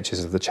pencil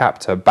sketches of the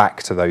chapter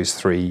back to those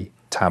 3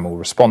 Tamil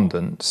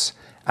respondents,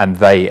 and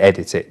they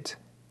edit it.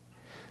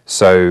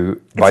 So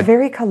it's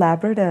very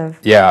collaborative.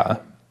 Yeah.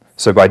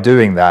 So by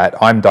doing that,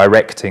 I'm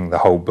directing the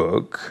whole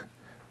book,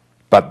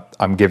 but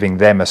I'm giving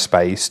them a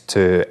space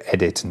to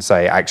edit and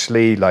say,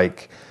 actually,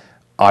 like,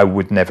 I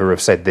would never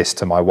have said this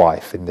to my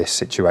wife in this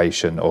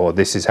situation, or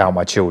this is how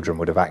my children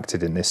would have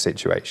acted in this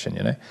situation,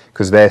 you know,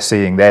 because they're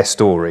seeing their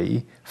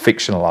story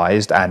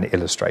fictionalized and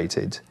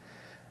illustrated.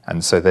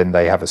 And so then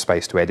they have a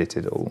space to edit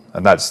it all.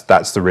 And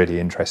that's the really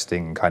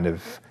interesting kind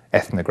of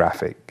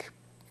ethnographic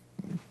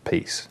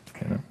piece.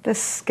 You know?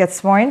 This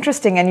gets more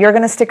interesting, and you're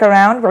going to stick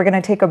around. We're going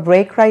to take a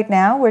break right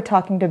now. We're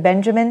talking to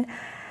Benjamin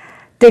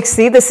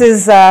Dixie. This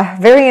is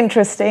very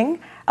interesting.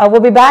 We'll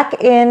be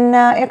back in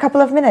a couple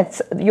of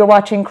minutes. You're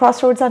watching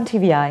Crossroads on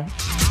TVI.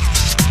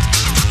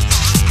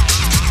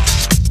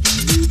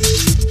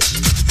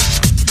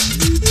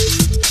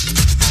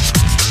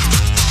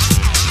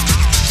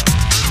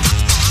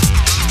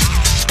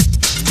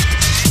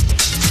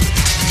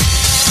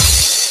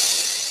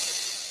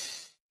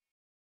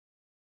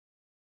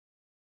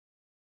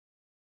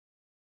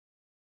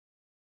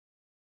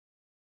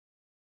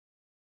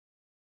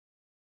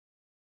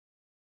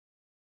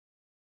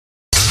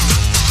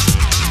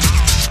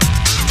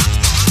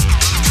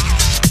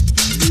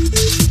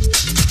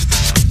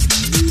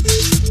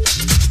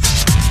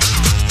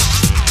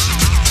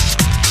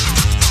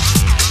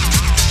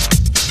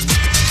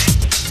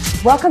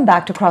 Welcome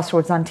back to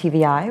Crossroads on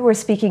TVI. We're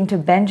speaking to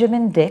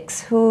Benjamin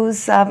Dix,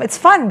 who's, it's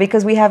fun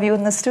because we have you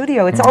in the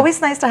studio. It's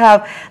always nice to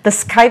have the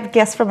Skype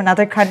guest from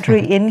another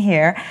country in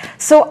here.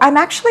 So I'm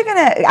actually going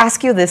to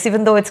ask you this,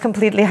 even though it's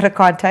completely out of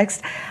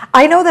context.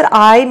 I know that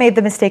I made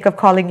the mistake of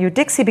calling you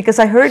Dixie because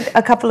I heard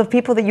a couple of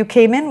people that you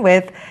came in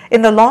with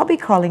in the lobby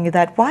calling you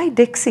that. Why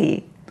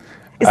Dixie?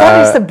 Is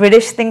that just a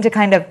British thing to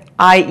kind of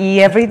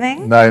IE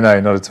everything? No,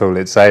 not at all.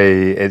 It's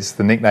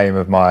the nickname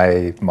of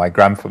my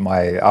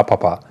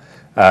apapa.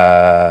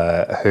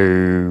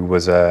 Who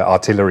was an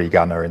artillery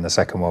gunner in the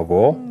Second World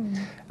War.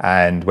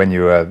 And when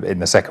you were in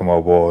the Second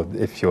World War,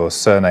 if your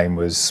surname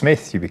was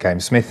Smith, you became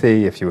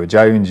Smithy. If you were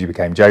Jones, you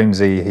became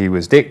Jonesy. He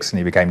was Dix, and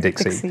he became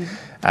Dixie.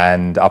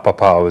 And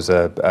Apapa was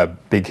a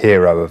big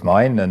hero of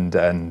mine,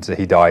 and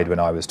he died when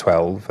I was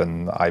 12,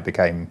 and I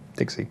became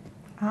Dixie.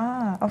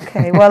 Ah,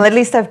 okay. Well, at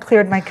least I've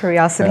cleared my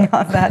curiosity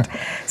on that.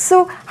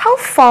 So how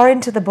far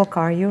into the book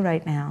are you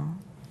right now?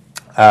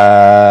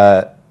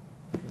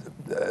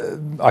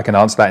 I can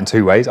answer that in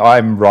 2 ways.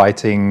 I'm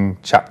writing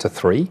chapter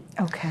 3.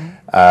 Okay.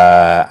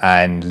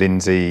 And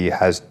Lindsay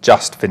has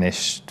just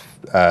finished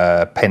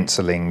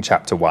penciling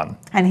chapter 1.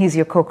 And he's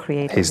your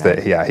co-creator. He's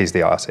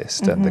the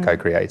artist and the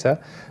co-creator.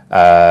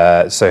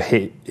 So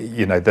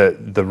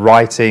the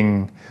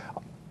writing,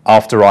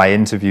 after I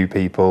interview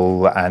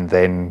people and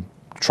then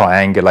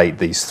triangulate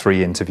these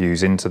 3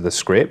 interviews into the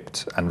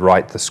script and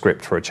write the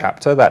script for a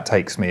chapter, that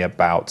takes me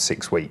about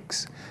 6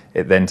 weeks.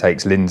 It then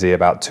takes Lindsay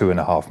about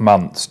 2.5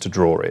 months to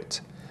draw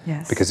it.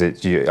 Yes. Because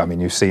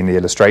you've seen the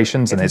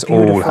illustrations, and it's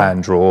beautiful. all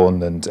hand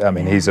drawn,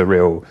 and he's a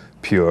real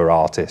pure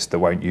artist that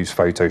won't use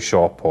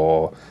Photoshop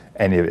or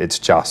any of it. It's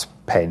just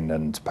pen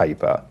and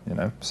paper, you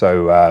know.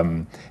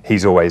 So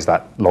he's always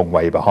that long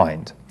way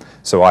behind.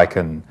 So I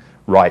can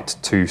write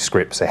 2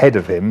 scripts ahead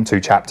of him, 2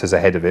 chapters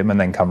ahead of him, and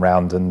then come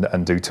round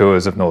and do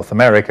tours of North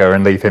America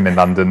and leave him in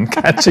London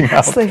catching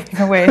up. Slaving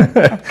away.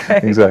 Okay.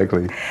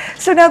 Exactly.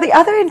 So now the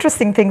other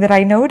interesting thing that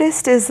I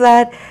noticed is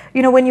that,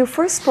 you know, when you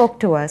first spoke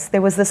to us,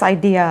 there was this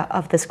idea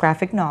of this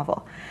graphic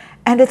novel.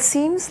 And it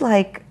seems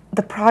like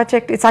the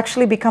project, it's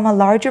actually become a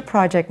larger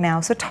project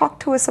now. So talk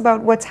to us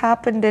about what's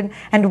happened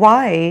and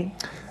why.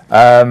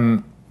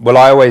 Well,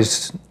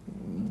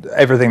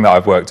 everything that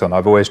I've worked on,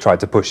 I've always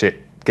tried to push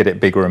it, get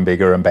it bigger and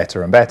bigger and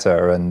better and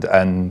better,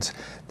 and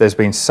there's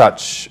been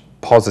such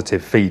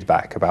positive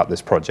feedback about this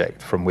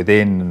project from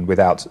within and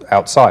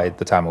outside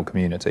the Tamil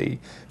community.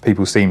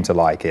 People seem to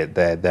like it.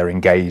 They're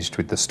engaged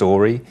with the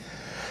story,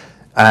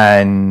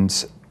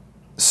 and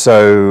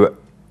so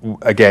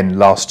again,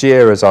 last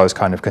year, as I was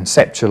kind of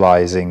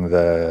conceptualizing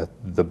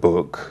the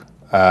book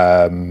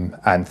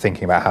and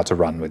thinking about how to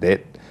run with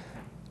it,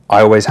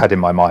 I always had in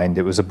my mind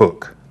it was a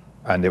book.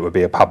 And it would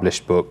be a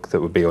published book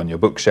that would be on your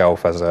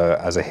bookshelf as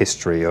a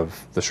history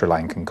of the Sri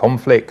Lankan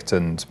conflict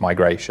and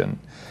migration.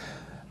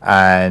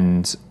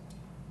 And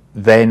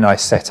then I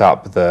set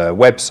up the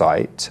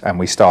website, and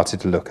we started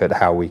to look at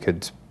how we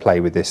could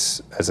play with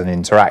this as an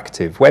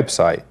interactive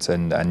website.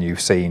 And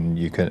you've seen,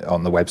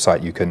 on the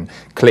website you can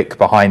click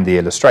behind the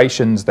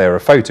illustrations. There are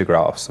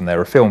photographs and there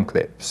are film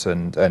clips,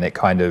 and it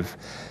kind of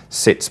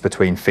sits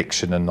between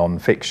fiction and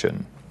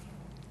non-fiction.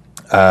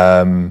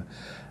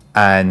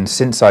 And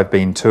since I've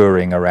been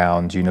touring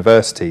around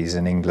universities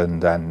in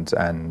England and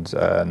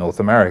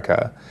North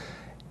America,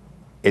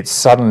 it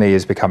suddenly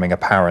is becoming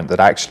apparent that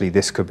actually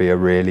this could be a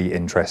really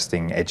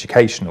interesting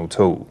educational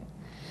tool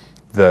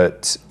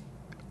that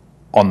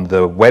on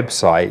the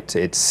website,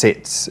 it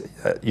sits,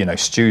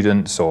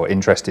 students or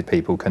interested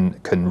people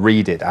can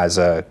read it as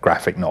a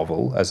graphic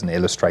novel, as an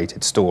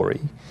illustrated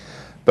story.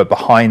 But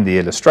behind the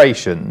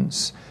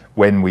illustrations,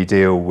 when we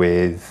deal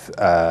with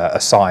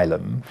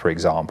asylum, for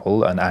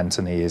example, and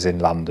Anthony is in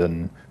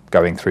London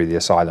going through the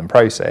asylum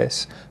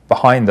process,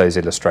 behind those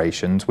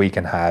illustrations, we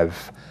can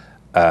have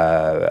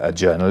a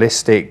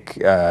journalistic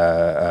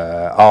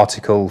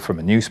article from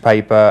a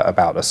newspaper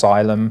about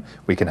asylum.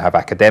 We can have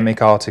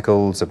academic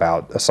articles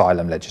about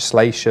asylum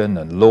legislation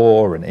and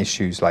law and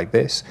issues like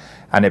this.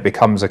 And it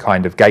becomes a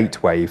kind of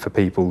gateway for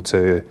people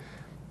to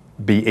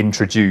be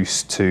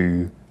introduced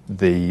to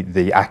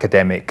the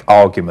academic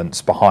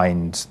arguments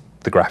behind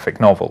the graphic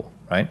novel,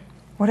 right?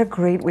 What a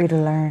great way to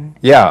learn.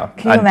 Yeah.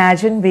 Can you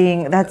imagine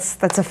being,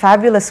 that's a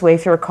fabulous way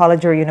if you're a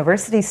college or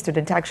university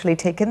student to actually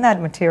take in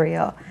that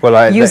material,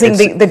 using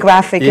the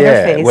graphic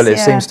interface. Well, it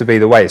seems to be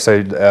the way.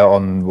 So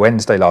on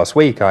Wednesday last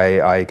week,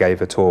 I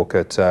gave a talk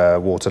at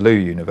Waterloo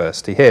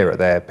University here at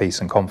their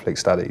Peace and Conflict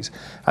Studies.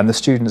 And the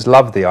students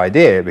loved the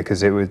idea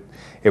because it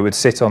would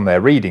sit on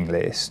their reading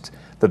list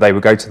that they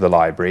would go to the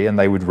library and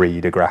they would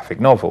read a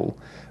graphic novel.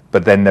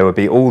 But then there would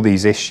be all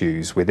these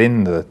issues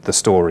within the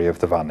story of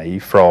the Vanni,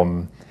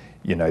 from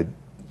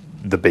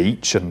the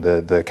beach and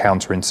the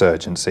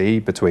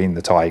counterinsurgency between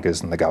the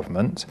Tigers and the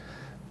government,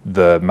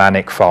 the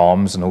Manic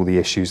Farms and all the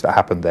issues that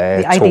happened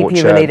there, the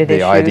torture, IDP-related the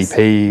issues.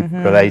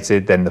 IDP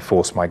related, then the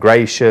forced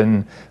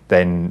migration,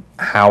 then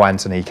how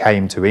Anthony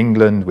came to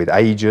England with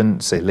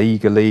agents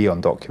illegally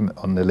on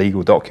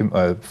illegal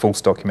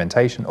false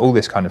documentation, all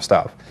this kind of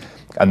stuff,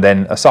 and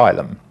then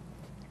asylum.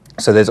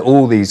 So there's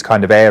all these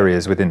kind of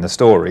areas within the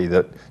story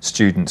that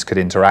students could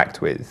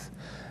interact with.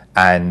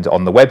 And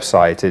on the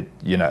website,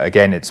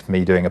 again, it's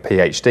me doing a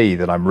PhD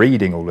that I'm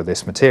reading all of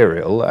this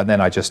material, and then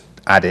I just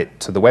add it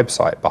to the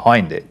website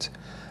behind it.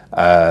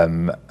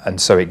 And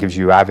so it gives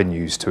you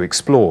avenues to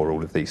explore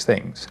all of these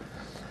things.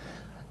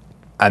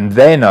 And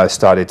then I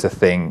started to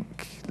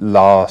think,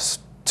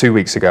 2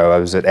 weeks ago, I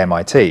was at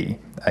MIT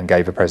and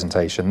gave a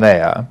presentation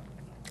there.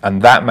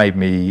 And that made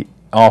me,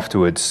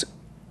 afterwards,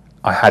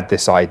 I had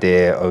this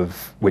idea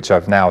of, which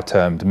I've now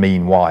termed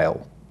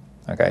meanwhile,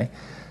 okay?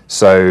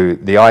 So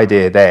the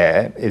idea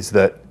there is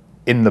that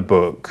in the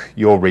book,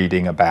 you're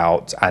reading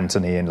about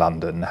Anthony in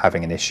London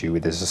having an issue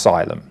with his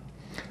asylum.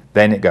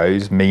 Then it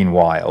goes,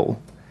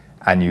 meanwhile,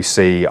 and you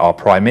see our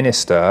Prime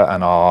Minister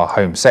and our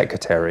Home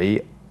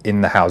Secretary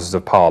in the Houses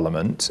of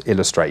Parliament,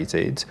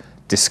 illustrated,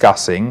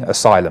 discussing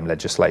asylum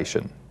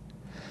legislation.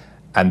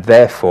 And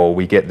therefore,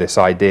 we get this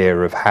idea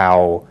of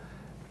how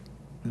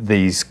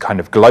these kind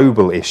of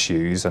global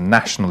issues and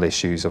national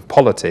issues of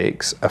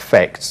politics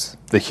affect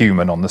the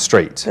human on the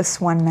street.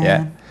 This one man. Yeah.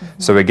 Mm-hmm.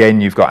 So again,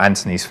 you've got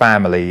Anthony's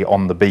family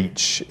on the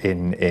beach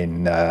in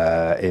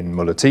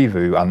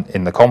Mulativu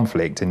in the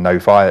conflict in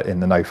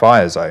the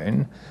no-fire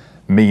zone.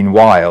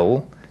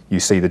 Meanwhile, you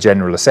see the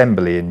General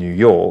Assembly in New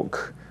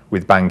York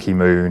with Ban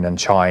Ki-moon and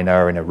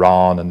China and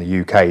Iran and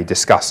the UK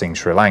discussing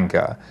Sri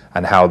Lanka,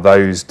 and how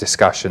those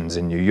discussions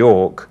in New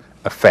York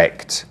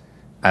affect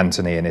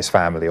Anthony and his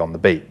family on the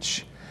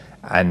beach.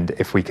 And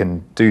if we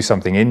can do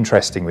something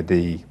interesting with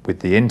the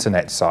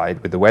internet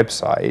side, with the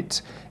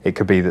website, it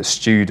could be that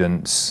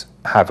students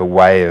have a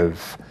way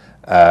of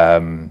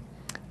kind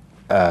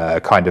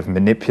of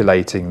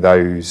manipulating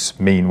those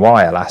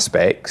meanwhile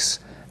aspects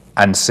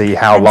and see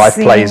how life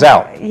plays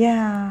out.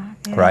 Yeah.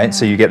 Right?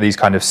 So you get these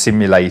kind of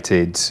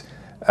simulated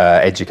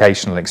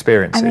educational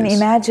experiences. I mean,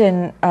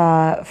 imagine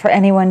for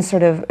anyone,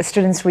 sort of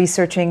students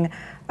researching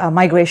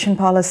migration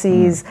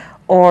policies,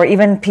 or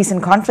even peace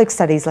and conflict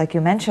studies, like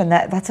you mentioned,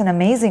 that's an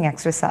amazing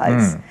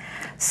exercise.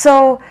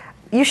 So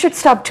you should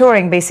stop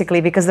touring, basically,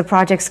 because the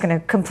project's going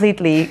to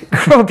completely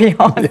grow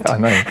beyond. Yeah, I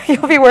know.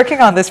 You'll be working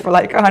on this for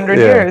like 100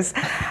 years.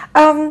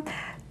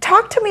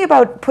 Talk to me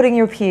about putting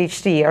your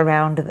PhD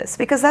around this,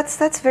 because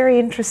that's very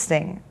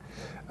interesting.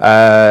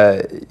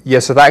 Yeah,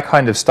 so that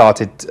kind of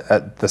started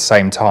at the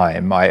same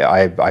time.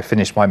 I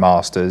finished my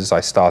master's,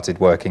 I started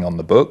working on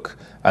the book,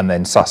 and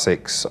then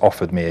Sussex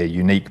offered me a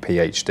unique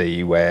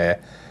PhD where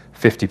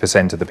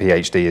 50% of the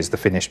PhD is the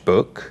finished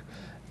book,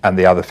 and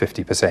the other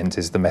 50%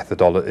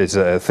 is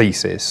a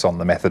thesis on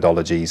the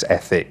methodologies,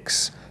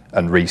 ethics,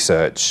 and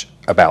research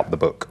about the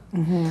book.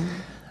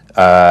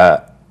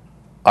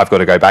 I've got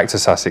to go back to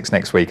Sussex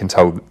next week and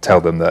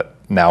tell them that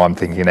now I'm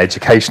thinking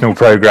educational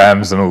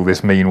programs and all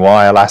this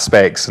meanwhile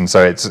aspects, and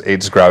so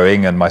it's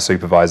growing, and my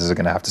supervisors are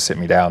going to have to sit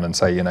me down and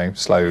say,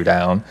 slow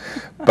down,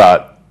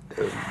 but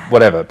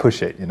whatever,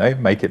 push it,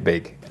 make it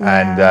big.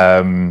 Yeah.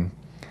 And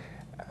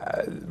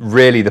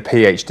really the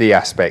PhD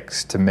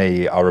aspects to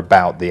me are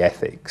about the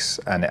ethics,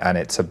 and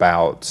it's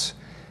about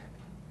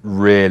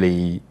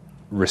really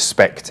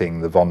respecting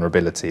the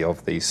vulnerability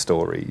of these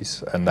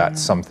stories, and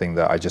that's something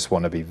that I just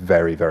want to be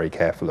very, very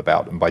careful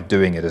about. And by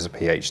doing it as a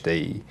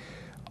PhD,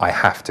 I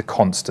have to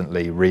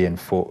constantly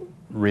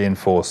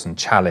reinforce and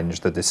challenge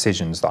the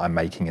decisions that I'm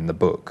making in the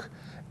book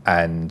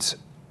and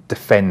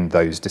defend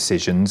those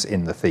decisions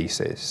in the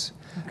thesis.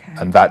 Okay.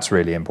 And that's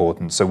really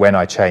important. So when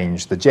I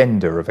change the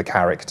gender of a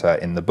character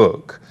in the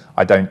book,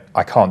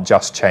 I can't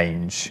just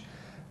change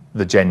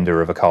the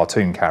gender of a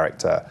cartoon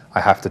character. I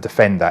have to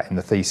defend that in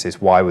the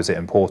thesis. Why was it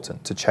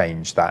important to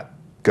change that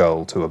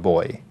girl to a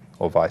boy,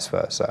 or vice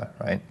versa,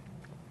 right?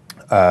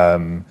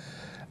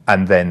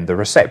 And then the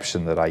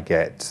reception that I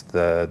get,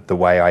 the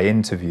way I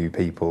interview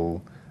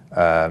people,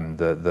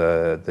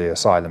 the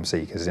asylum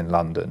seekers in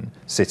London,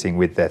 sitting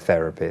with their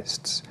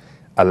therapists,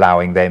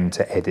 allowing them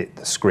to edit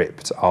the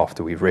script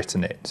after we've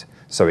written it,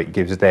 so it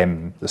gives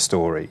them the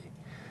story.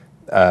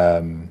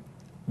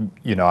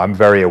 You know, I'm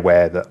very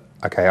aware that,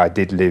 okay, I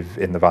did live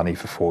in the Vanni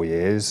for 4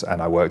 years,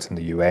 and I worked in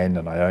the UN,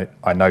 and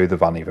I know the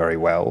Vanni very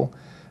well,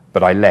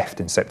 but I left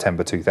in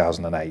September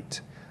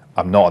 2008.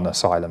 I'm not an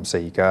asylum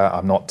seeker,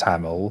 I'm not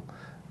Tamil,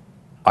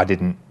 I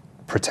didn't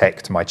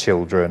protect my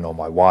children or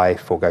my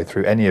wife or go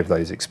through any of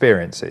those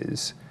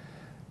experiences,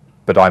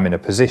 but I'm in a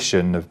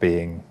position of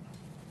being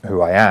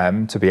who I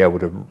am to be able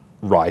to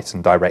write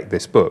and direct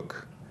this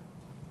book.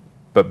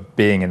 But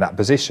being in that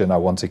position, I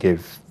want to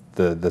give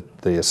the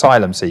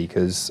asylum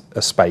seekers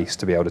a space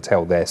to be able to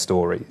tell their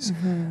stories.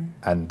 Mm-hmm.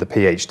 And the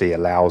PhD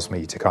allows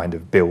me to kind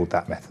of build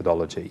that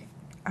methodology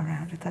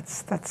around it.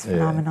 That's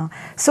phenomenal.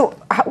 Yeah. So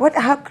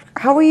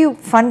how are you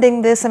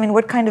funding this? I mean,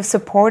 what kind of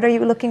support are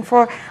you looking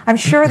for? I'm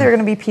sure there are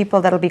going to be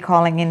people that'll be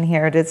calling in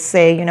here to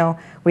say, you know,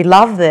 we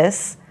love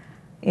this.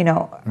 You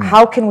know,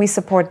 how can we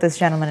support this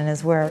gentleman in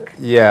his work?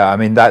 Yeah, I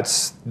mean,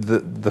 that's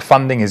the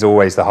funding is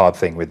always the hard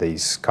thing with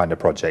these kind of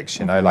projects.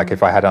 You know, like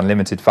if I had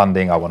unlimited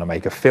funding, I want to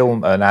make a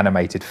film, an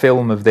animated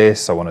film of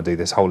this. I want to do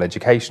this whole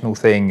educational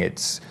thing.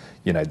 It's,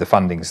 you know, the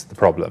funding's the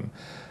problem.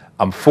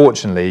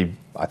 Unfortunately,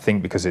 I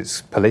think because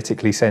it's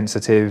politically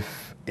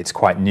sensitive, it's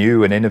quite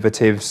new and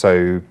innovative.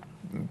 So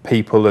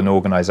people and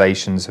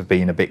organisations have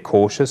been a bit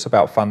cautious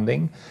about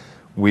funding.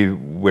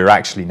 We're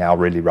actually now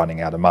really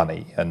running out of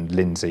money, and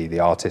Lindsay, the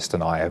artist,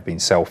 and I have been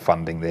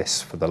self-funding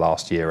this for the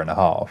last year and a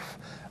half,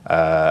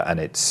 and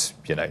it's,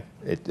 you know,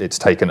 it's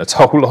taken a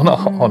toll on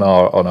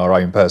our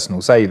own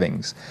personal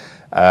savings,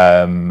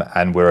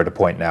 and we're at a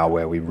point now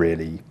where we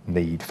really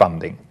need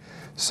funding.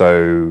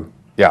 So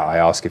yeah, I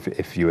ask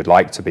if you would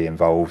like to be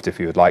involved, if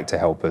you would like to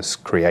help us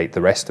create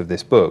the rest of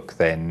this book,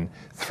 then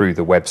through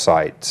the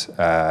website,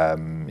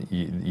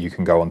 you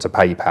can go onto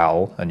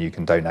PayPal and you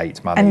can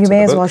donate money. And you to may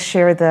the as book. well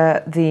share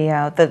the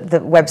website. The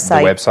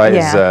website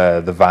is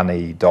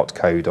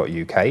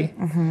thevanni.co.uk,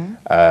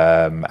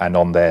 and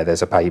on there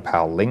there's a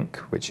PayPal link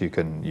which you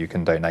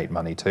can donate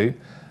money to.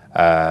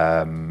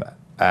 And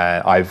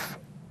I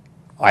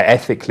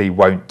ethically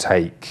won't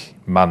take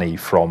money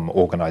from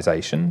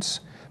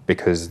organisations,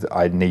 because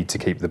I need to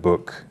keep the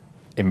book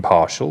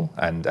impartial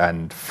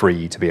and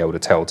free to be able to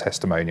tell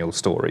testimonial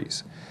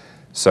stories.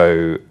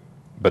 So,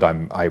 but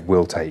I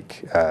will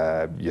take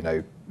you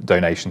know,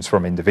 donations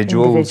from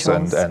individuals.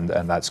 And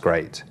that's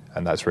great,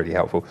 and that's really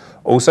helpful.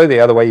 Also, the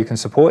other way you can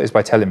support is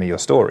by telling me your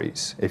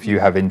stories. If you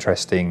have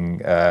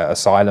interesting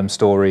asylum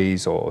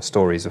stories or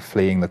stories of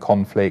fleeing the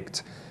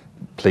conflict,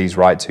 please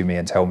write to me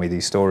and tell me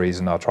these stories,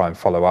 and I'll try and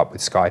follow up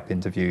with Skype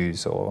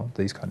interviews or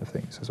these kind of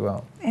things as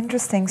well.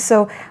 Interesting.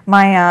 So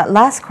my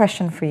last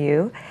question for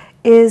you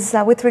is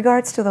with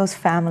regards to those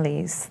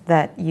families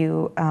that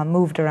you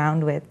moved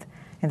around with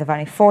in the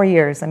Vanni, 4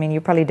 years. I mean, you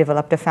probably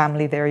developed a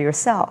family there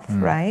yourself,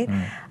 right?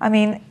 I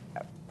mean,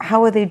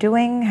 how are they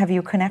doing? Have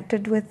you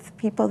connected with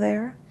people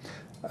there?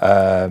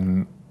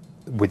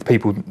 With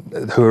people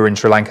who are in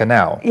Sri Lanka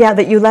now? Yeah,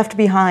 that you left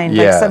behind.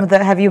 Yeah. Like some of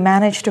the, have you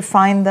managed to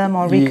find them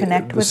or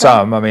reconnect with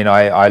some. them? I mean,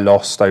 I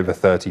lost over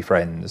 30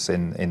 friends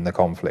in the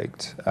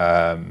conflict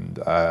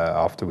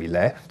after we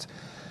left.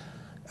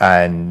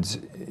 And,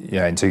 you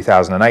know, in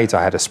 2008,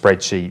 I had a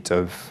spreadsheet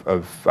of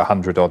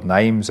 100 odd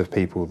names of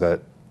people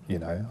that, you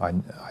know, I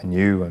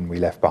knew and we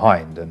left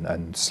behind.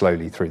 And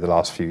slowly through the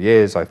last few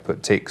years, I've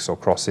put ticks or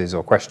crosses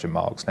or question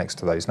marks next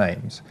to those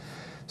names.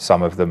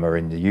 Some of them are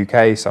in the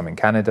UK, some in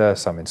Canada,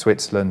 some in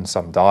Switzerland,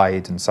 some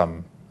died, and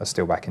some are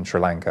still back in Sri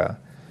Lanka.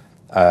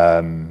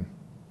 The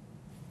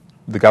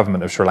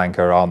government of Sri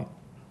Lanka aren't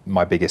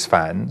my biggest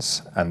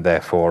fans, and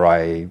therefore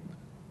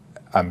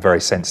I'm very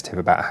sensitive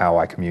about how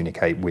I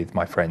communicate with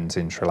my friends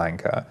in Sri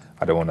Lanka.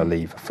 I don't want to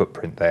leave a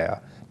footprint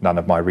there. None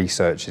of my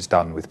research is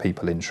done with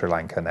people in Sri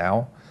Lanka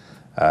now.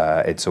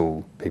 It's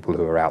all people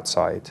who are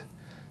outside.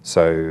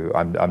 So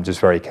I'm just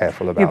very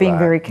careful about that. You're being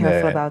very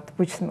careful about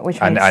which makes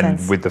sense.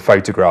 And with the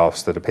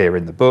photographs that appear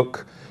in the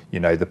book,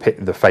 you know,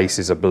 the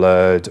faces are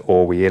blurred,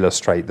 or we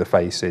illustrate the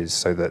faces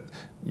so that,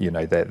 you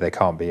know, there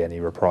can't be any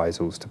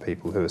reprisals to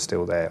people who are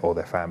still there or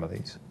their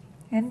families.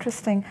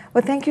 Interesting.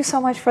 Well, thank you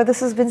so much for this.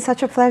 Has been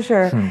such a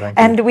pleasure. Thank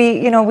and you.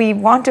 we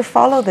want to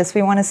follow this.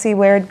 We want to see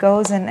where it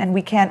goes, and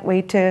we can't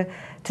wait to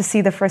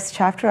see the first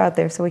chapter out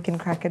there so we can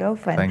crack it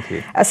open. Thank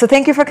you. So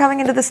thank you for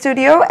coming into the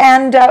studio,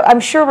 and I'm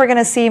sure we're going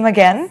to see him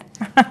again,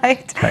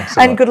 right? Thanks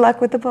and good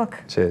luck with the book.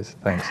 Cheers.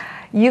 Thanks.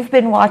 You've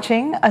been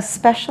watching a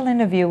special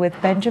interview with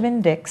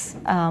Benjamin Dix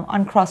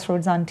on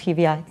CrossRoads on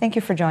TVI. Thank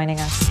you for joining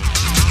us.